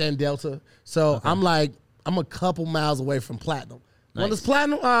 Amex and Delta. So I'm a couple miles away from Platinum. Nice. When it's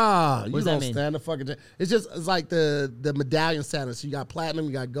Platinum, you don't stand the fucking. It's like the medallion status. You got Platinum,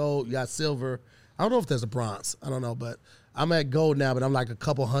 you got Gold, you got Silver. I don't know if there's a Bronze. I don't know, but I'm at Gold now, but I'm like a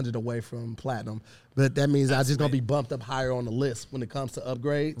couple hundred away from Platinum. But that means I'm just going to be bumped up higher on the list when it comes to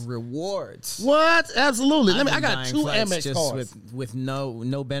upgrades. Rewards. What? Absolutely. I got 2 Amex just cards. With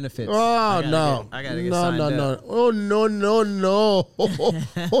no benefits. Oh, no. I got to get signed up. Oh, no.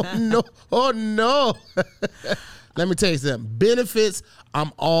 Oh, no. Let me tell you something. Benefits,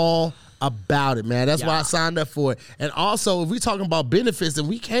 I'm all about it, man. That's why I signed up for it. And also, if we're talking about benefits, then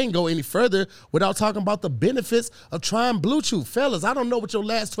we can't go any further without talking about the benefits of trying Bluetooth. Fellas, I don't know what your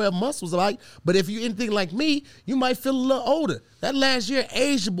last 12 months was like, but if you're anything like me, you might feel a little older. That last year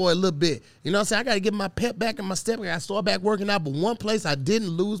aged your boy a little bit. You know what I'm saying? I got to get my pep back in my step. I got to start back working out. But one place I didn't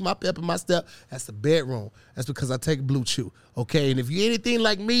lose my pep in my step, that's the bedroom. That's because I take Bluetooth. Okay, and if you're anything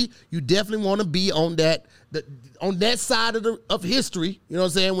like me, you definitely want to be on that side of history, you know what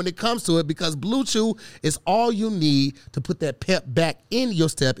I'm saying, when it comes to it, because Blue Chew is all you need to put that pep back in your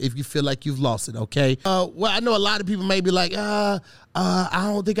step if you feel like you've lost it, okay? Well, I know a lot of people may be like, I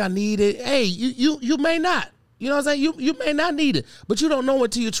don't think I need it. Hey, you may not. You know what I'm saying? You may not need it, but you don't know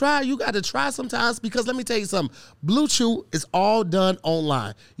until you try. You got to try sometimes, because let me tell you something. Blue Chew is all done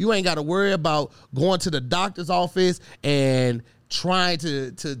online. You ain't got to worry about going to the doctor's office and trying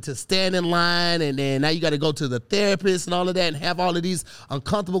to stand in line, and then now you got to go to the therapist and all of that and have all of these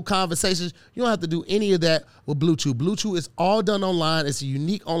uncomfortable conversations. You don't have to do any of that with Blue Chew. Blue Chew is all done online. It's a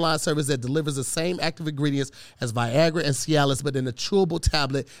unique online service that delivers the same active ingredients as Viagra and Cialis, but in a chewable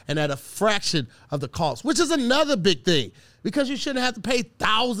tablet and at a fraction of the cost, which is another big thing. Because you shouldn't have to pay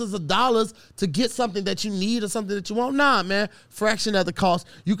thousands of dollars to get something that you need or something that you want. Nah, man, fraction of the cost.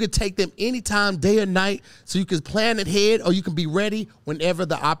 You could take them anytime, day or night, so you can plan ahead, or you can be ready whenever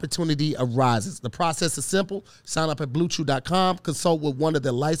the opportunity arises. The process is simple. Sign up at BlueChew.com, consult with one of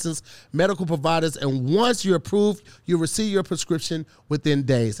their licensed medical providers, and once you're approved, you'll receive your prescription within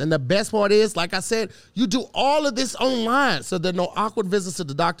days. And the best part is, like I said, you do all of this online, so there are no awkward visits to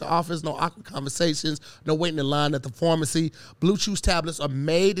the doctor office, no awkward conversations, no waiting in line at the pharmacy. Blue Chew's tablets are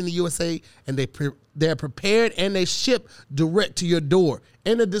made in the USA, and they're prepared and they ship direct to your door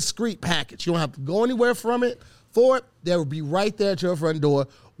in a discreet package. You don't have to go anywhere for it. They will be right there at your front door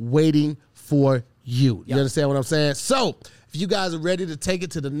waiting for you. You understand what I'm saying? So if you guys are ready to take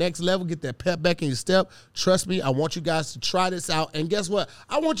it to the next level, get that pep back in your step, trust me, I want you guys to try this out. And guess what?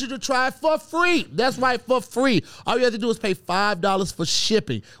 I want you to try it for free. That's right, for free. All you have to do is pay $5 for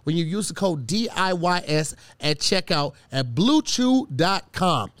shipping when you use the code DIYS at checkout at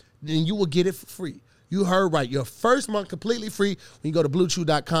BlueChew.com. Then you will get it for free. You heard right. Your first month completely free when you go to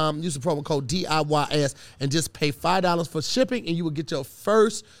BlueChew.com, use the promo code DIYS, and just pay $5 for shipping, and you will get your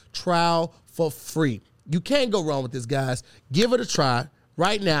first trial for free. You can't go wrong with this, guys. Give it a try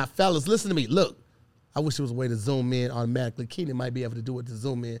right now. Fellas, listen to me. Look, I wish there was a way to zoom in automatically. Keenan might be able to do it to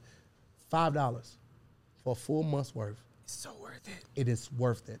zoom in. $5 for a full month's worth. It's so worth it. It is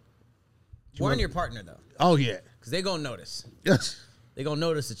worth it. Warn your partner, though. Oh, yeah. Because they're going to notice. Yes. They're going to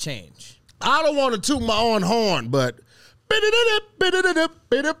notice a change. I don't want to toot my own horn, but...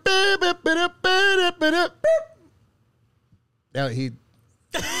 Now he...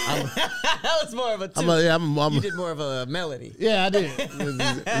 That was more of a toot. You did more of a melody. Yeah, I did.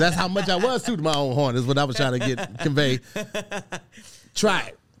 That's how much I was tooting my own horn, is what I was trying to convey. Try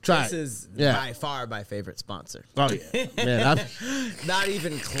it. This is by far my favorite sponsor. Oh, yeah. Man, not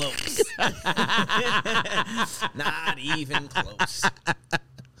even close. Not even close.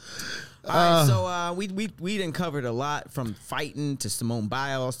 All right, so we done covered a lot, from fighting to Simone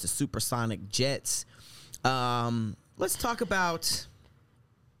Biles to supersonic jets. Let's talk about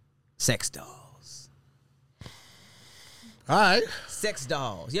sex dolls. All right. Sex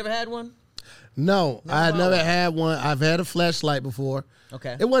dolls. You ever had one? No, I had never had one. I've had a flashlight before.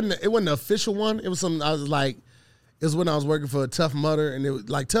 Okay. It wasn't an official one. It was something I was like, it was when I was working for Tough Mudder, and it was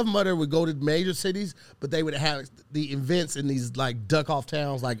like Tough Mudder would go to major cities, but they would have the events in these like duck off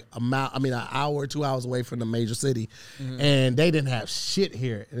towns, like an hour or 2 hours away from the major city, and they didn't have shit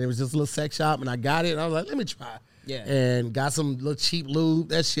here, and it was just a little sex shop, and I got it, and I was like, let me try. Yeah. And got some little cheap lube.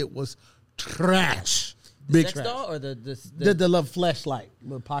 That shit was trash. The Big sex trash. doll or the little flashlight,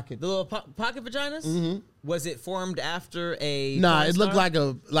 little pocket. The little pocket vaginas? Mm-hmm. Was it formed after a? Nah, it looked like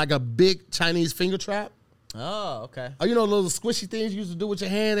a big Chinese finger trap. Oh, okay. Oh, you know those squishy things you used to do with your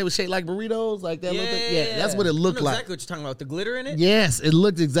hand? They would shake like burritos, like that. Yeah, little thing? Yeah, that's what it looked like. Exactly what you're talking about. The glitter in it. Yes, it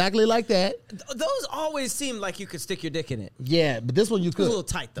looked exactly like that. Those always seemed like you could stick your dick in it. Yeah, but this one you could. It was a little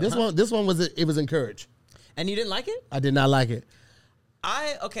tight though. This one was encouraged. And you didn't like it? I did not like it.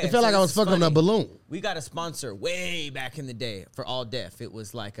 It felt like I was fucking on a balloon. We got a sponsor way back in the day for All Deaf. It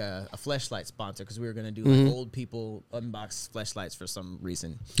was like a fleshlight sponsor, because we were going to do like old people unbox fleshlights for some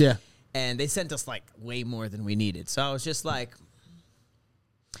reason. Yeah. And they sent us like way more than we needed. So I was just like,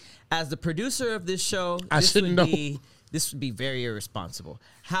 as the producer of this show, this would be very irresponsible.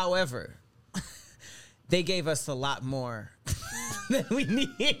 However, they gave us a lot more than we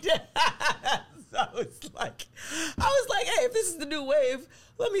need. So I was like, hey, if this is the new wave,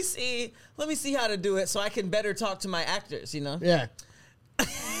 let me see how to do it so I can better talk to my actors, you know? Yeah.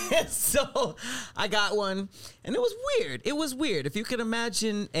 So I got one, and it was weird. It was weird. If you can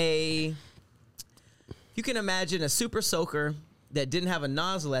imagine a super soaker that didn't have a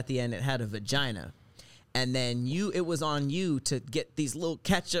nozzle at the end, it had a vagina. And then it was on you to get these little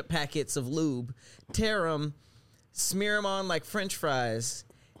ketchup packets of lube, tear them, smear them on like French fries,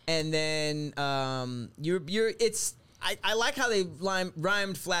 and then I like how they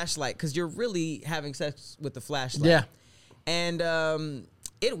rhymed flashlight because you're really having sex with the flashlight. Yeah. And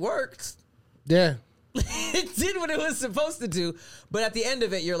it worked. Yeah. It did what it was supposed to do. But at the end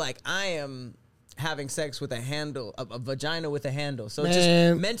of it, you're like, I am having sex with a handle, a vagina with a handle. So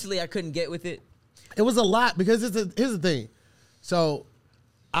just mentally, I couldn't get with it. It was a lot because here's the thing. So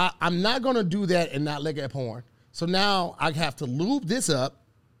I'm not going to do that and not look at porn. So now I have to lube this up,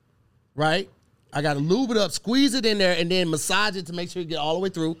 right? I got to lube it up, squeeze it in there, and then massage it to make sure you get all the way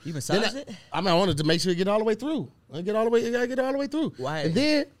through. You massage it? I wanted to make sure you get all the way through. You gotta get all the way through. Why? And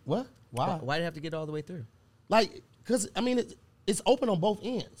then what? Why? Why do you have to get all the way through? Like, because I mean, it's open on both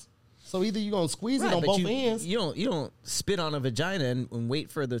ends. So either you're gonna squeeze it on both ends. You don't spit on a vagina and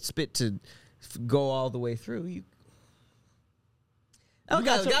wait for the spit to go all the way through.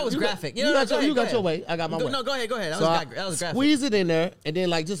 That was graphic. You got your way. I got my way. No, go ahead. That was graphic. Squeeze it in there and then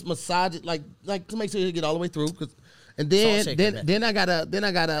like just massage it like to make sure you get all the way through. And then I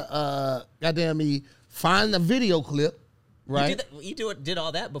gotta goddamn me find the video clip. Right. You did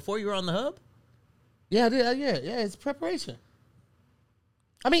all that before you were on the hub? Yeah, I did. Yeah. It's preparation.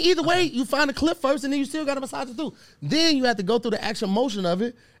 I mean, either way, you find a clip first, and then you still got to massage it through. Then you have to go through the actual motion of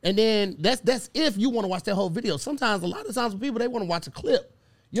it, and then that's if you want to watch that whole video. Sometimes, a lot of times, with people, they want to watch a clip.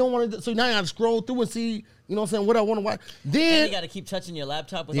 You don't want to, so now you got to scroll through and see, you know what I'm saying, what I want to watch. Then you got to keep touching your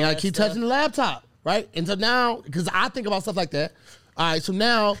laptop with you all got that to keep stuff. touching the laptop, right? And so now, because I think about stuff like that, all right, so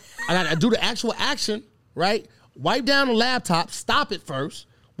now I got to do the actual action, right? Wipe down the laptop, stop it first,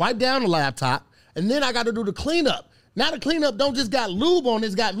 wipe down the laptop, and then I got to do the cleanup. Now the cleanup don't just got lube on it,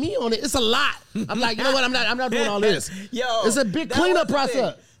 it's got me on it. It's a lot. I'm like, you know what? I'm not doing all this. Yo, it's a big cleanup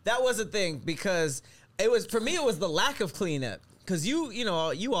process. That was a thing because it was for me. It was the lack of cleanup because you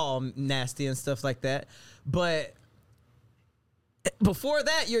all nasty and stuff like that. But before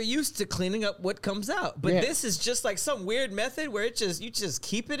that, you're used to cleaning up what comes out. But this is just like some weird method where you just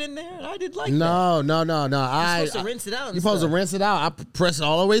keep it in there. And I did like that. No. You're supposed to rinse it out. You're supposed to rinse it out. I press it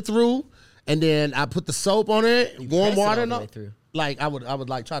all the way through. And then I put the soap on it, warm water, and like I would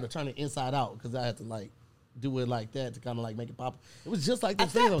like try to turn it inside out because I had to like do it like that to kind of like make it pop. It was just like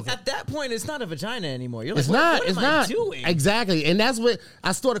this thing. At that point, it's not a vagina anymore. You're like, it's what not. am I doing? Exactly, and that's what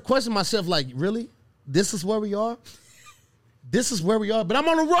I started questioning myself. Like, really, this is where we are. This is where we are. But I'm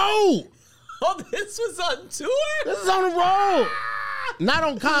on the road. Oh, this was on tour. This is on the road. Not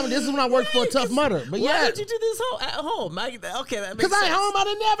on comedy. This is when I worked for a Tough Mudder. But why did you do this at home? Okay, that makes sense. Because I ain't home. I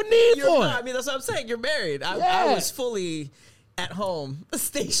didn't have a need for it. I mean, that's what I'm saying. You're married. I was fully at home.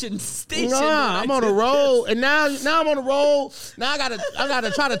 Station. Nah, I'm on the road, and now I'm on the road. Now I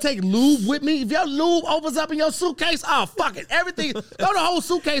gotta try to take lube with me. If your lube opens up in your suitcase, oh fuck it, everything. Throw the whole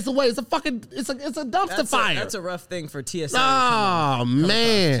suitcase away. It's a dumpster fire. That's a rough thing for TSA. Oh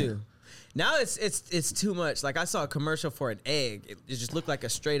man. Now it's too much. Like I saw a commercial for an egg. It just looked like a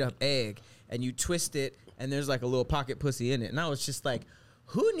straight up egg, and you twist it, and there's like a little pocket pussy in it. And I was just like,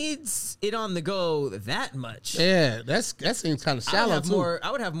 who needs it on the go that much? Yeah, that seems kind of shallow too.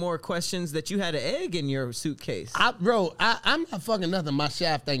 I would have more questions that you had an egg in your suitcase. I'm not fucking nothing. My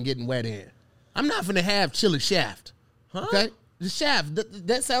shaft ain't getting wet in. I'm not finna have chili shaft. Huh? Okay. The shaft,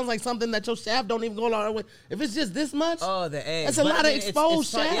 that sounds like something that your shaft don't even go all the way. If it's just this much, oh, the egg. That's a lot of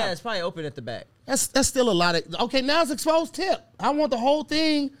exposed shaft. Yeah, it's probably open at the back. That's still a lot of. Okay, now it's exposed tip. I want the whole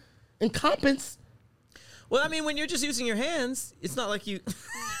thing encompassed. Well, I mean, when you're just using your hands, it's not like you.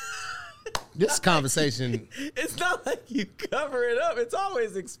 This conversation. It's not like you cover it up. It's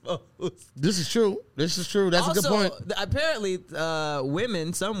always exposed. This is true. That's also, a good point. Apparently,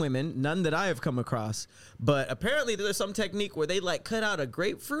 some women, none that I have come across, but apparently there's some technique where they like cut out a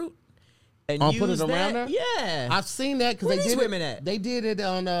grapefruit and use put it around there? Yeah. I've seen that because they did women at? They did it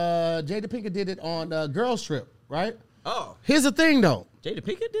on Jada Pinkett did it on Girls Trip, right? Oh. Here's the thing though. Jada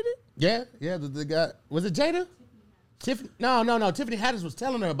Pinkett did it? Yeah. The guy, was it Jada? Tiffany? No. Tiffany Haddish was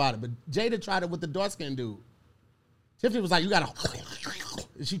telling her about it, but Jada tried it with the dark-skinned dude. Tiffany was like, you gotta.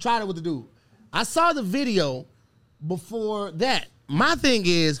 She tried it with the dude. I saw the video before that. My thing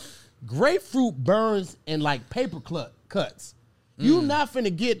is, grapefruit burns in like paper cuts. You not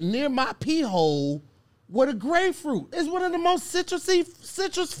finna get near my pee hole with a grapefruit. It's one of the most citrus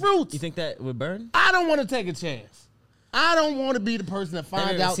fruits. You think that would burn? I don't want to take a chance. I don't want to be the person that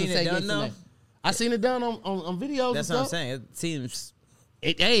finds out and say yes to I seen it done on videos. That's what I'm saying. It seems.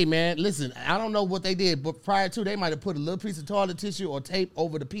 Hey, man, listen, I don't know what they did, but prior to, they might have put a little piece of toilet tissue or tape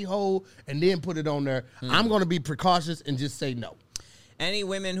over the pee hole and then put it on there. I'm going to be precautious and just say no. Any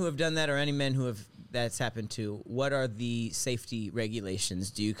women who have done that or any men who have that's happened to, what are the safety regulations?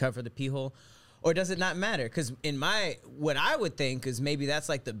 Do you cover the pee hole? Or does it not matter? Because what I would think is maybe that's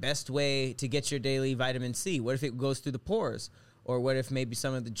like the best way to get your daily vitamin C. What if it goes through the pores? Or what if maybe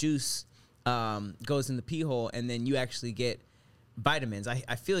some of the juice goes in the pee hole and then you actually get vitamins?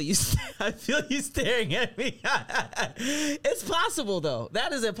 I feel you. I feel you staring at me. It's possible though.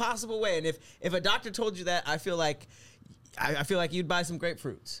 That is a possible way. And if a doctor told you that, I feel like you'd buy some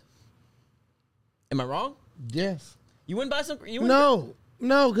grapefruits. Am I wrong? Yes. You wouldn't buy some?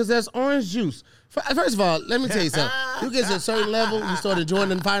 No, because that's orange juice. First of all, let me tell you something. You get to a certain level, you start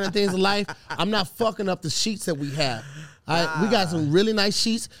enjoying and finding things in life. I'm not fucking up the sheets that we have. All right, we got some really nice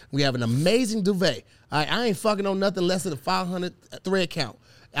sheets. We have an amazing duvet. All right, I ain't fucking on nothing less than a 500 thread count.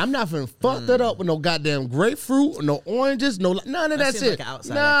 I'm not finna fuck that up with no goddamn grapefruit or no oranges, none of that shit. Like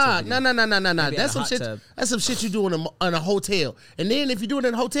nah. Maybe That's some shit. That's some shit you do in a hotel. And then if you do it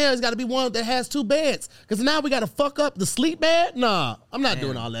in a hotel, it's got to be one that has 2 beds. Because now we got to fuck up the sleep bed. Nah, I'm not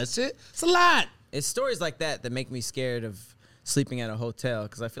doing all that shit. It's a lot. It's stories like that make me scared of sleeping at a hotel,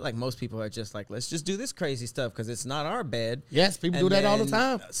 because I feel like most people are just like, let's just do this crazy stuff because it's not our bed. Yes, people do that all the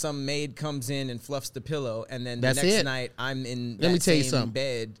time. Some maid comes in and fluffs the pillow, and then That's the next it. night I'm in Let me that tell you same something.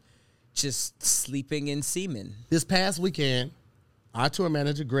 bed just sleeping in semen. This past weekend, our tour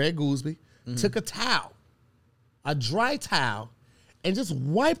manager, Greg Goolsby, took a towel, a dry towel, and just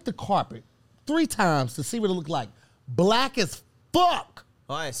wiped the carpet 3 times to see what it looked like. Black as fuck.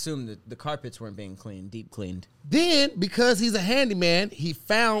 Oh, I assume that the carpets weren't being deep cleaned. Then, because he's a handyman, he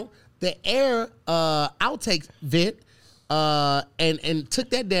found the air outtake vent and took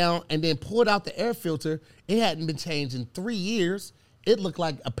that down and then pulled out the air filter. It hadn't been changed in 3 years. It looked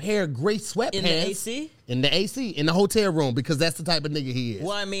like a pair of gray sweatpants. In the AC? In the AC, in the hotel room, because that's the type of nigga he is.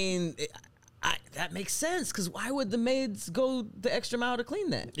 Well, I mean, that makes sense, because why would the maids go the extra mile to clean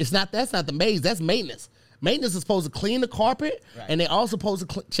that? That's not the maids, that's maintenance. Maintenance is supposed to clean the carpet, right, and they also supposed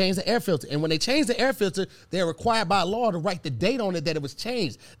to change the air filter. And when they change the air filter, they're required by law to write the date on it that it was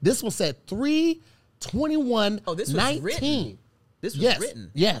changed. This one said 3/21/19. Oh, this was written. This was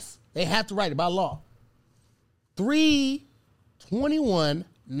written. Yes, they have to write it by law.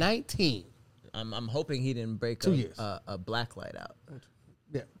 3/21/19. I'm hoping he didn't break 2 years. a black light out.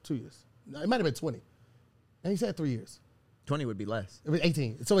 Yeah, 2 years. No, it might have been 20. And he said 3 years. 20 would be less. It was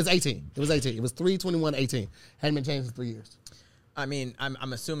 18. So it's 18. It was 18. It was 3/21/18. Hadn't been changed in 3 years. I mean,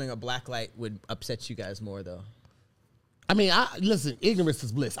 I'm assuming a black light would upset you guys more, though. I mean, listen, ignorance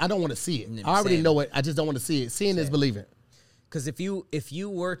is bliss. I don't want to see it. I already know it. I just don't want to see it. Seeing is believing. Because if you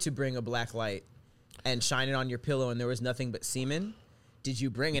were to bring a black light and shine it on your pillow and there was nothing but semen, did you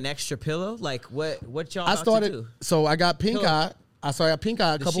bring an extra pillow? Like, what y'all about to do? So I got pink eye. I saw pink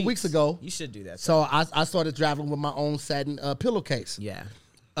eye a couple weeks ago. You should do that. So I started traveling with my own satin pillowcase. Yeah.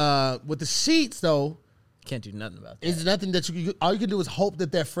 With the sheets, though, can't do nothing about that. it's nothing that you can. All you can do is hope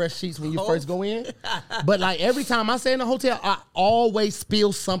that they're fresh sheets when you first go in. But like every time I stay in a hotel, I always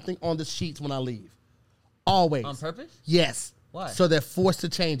spill something on the sheets when I leave. Always. On purpose? Yes. Why? So they're forced to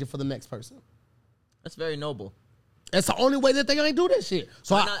change it for the next person. That's very noble. That's the only way that they ain't do that shit.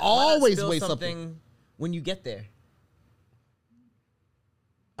 So I always waste something when you get there.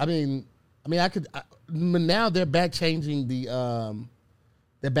 I mean, I could. Now they're back changing the.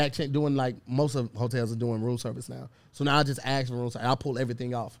 They're back doing like most of hotels are doing room service now. So now I just ask for room service. I'll pull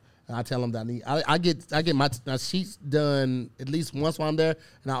everything off and I tell them that I need. I get my sheets done at least once while I'm there,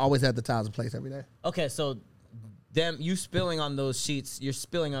 and I always have the towels in place every day. Okay, so you spilling on those sheets, you're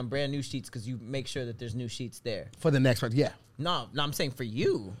spilling on brand new sheets because you make sure that there's new sheets there For the next one, yeah. No, I'm saying for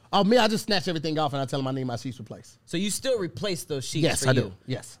you. Oh, me, I just snatch everything off and I tell them I need my sheets replaced. So you still replace those sheets? Yes, for I you. do.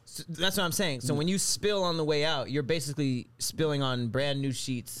 Yes. So that's what I'm saying. So when you spill on the way out, you're basically spilling on brand new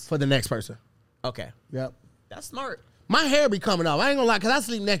sheets For the next person. Okay, Yep. that's smart. My hair be coming off. I ain't gonna lie, because I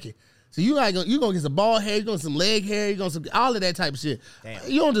sleep naked. So you gonna get some bald hair, you gonna get some leg hair, you gonna get all of that type of shit.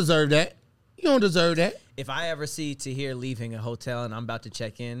 Damn. You don't deserve that. You don't deserve that. If I ever see Tahir leaving a hotel and I'm about to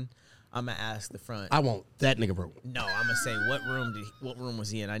check in, I'm gonna ask the front. I want that nigga room. No, I'm gonna say what room was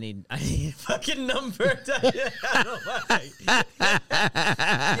he in? I need a fucking number. Give me a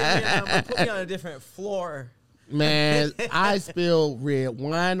number. Put me on a different floor. Man, I spill red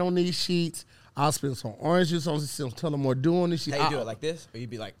wine on these sheets. I'll spill some orange juice on some Tullamore Dew on these sheets. How you do it like this, or you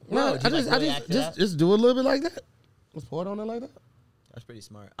be like, No, whoa, just do it a little bit like that. Just pour it on there like that. That's pretty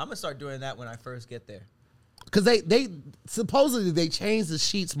smart. I'm gonna start doing that when I first get there. Because they supposedly they changed the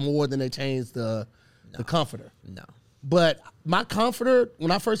sheets more than they changed the comforter. No. But my comforter,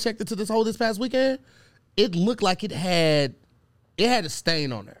 when I first checked into this past weekend, it looked like it had a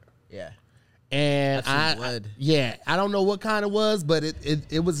stain on there. Yeah. And I've seen blood. I don't know what kind it was, but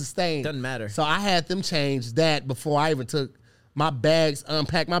it was a stain. Doesn't matter. So I had them change that before I even took my bags,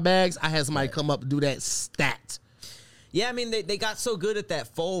 unpack my bags, I had somebody come up and do that stat. Yeah, I mean, they got so good at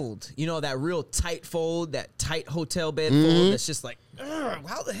that fold. You know, that real tight fold, that tight hotel bed fold that's just like,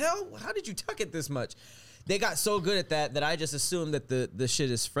 how the hell? How did you tuck it this much? They got so good at that I just assumed that the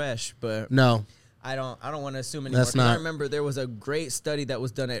shit is fresh. But No. I don't want to assume anymore. That's not. I remember there was a great study that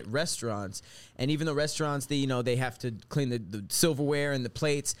was done at restaurants, and even the restaurants, they have to clean the silverware and the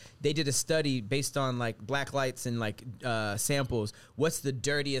plates. They did a study based on like black lights and like samples. What's the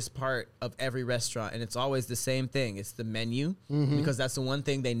dirtiest part of every restaurant? And it's always the same thing. It's the menu because that's the one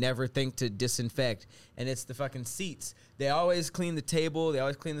thing they never think to disinfect, and it's the fucking seats. They always clean the table. They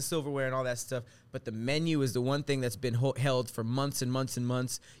always clean the silverware and all that stuff. But the menu is the one thing that's been held for months and months and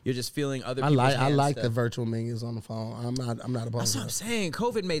months. You're just feeling other people's I like stuff. the virtual menus on the phone. I'm not opposed. That's what I'm saying.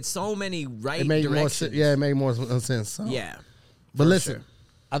 COVID made so many It made more directions. sense. Yeah, it made more sense. So. Yeah. But for listen, sure.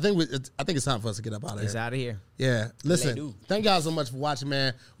 I think it's time for us to get up out of It's here. out of here. Yeah. Listen, do. thank y'all so much for watching,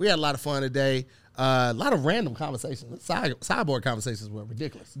 man. We had a lot of fun today. A lot of random conversations. Sideboard conversations were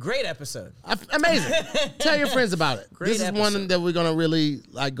ridiculous. Great episode. Amazing. Tell your friends about it. Great This is one episode. that we're going to really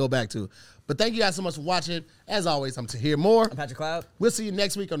like go back to. But thank you guys so much for watching. As always, I'm to hear more. I'm Patrick Cloud. We'll see you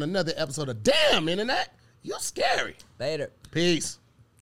next week on another episode of Damn Internet. You're scary. Later. Peace.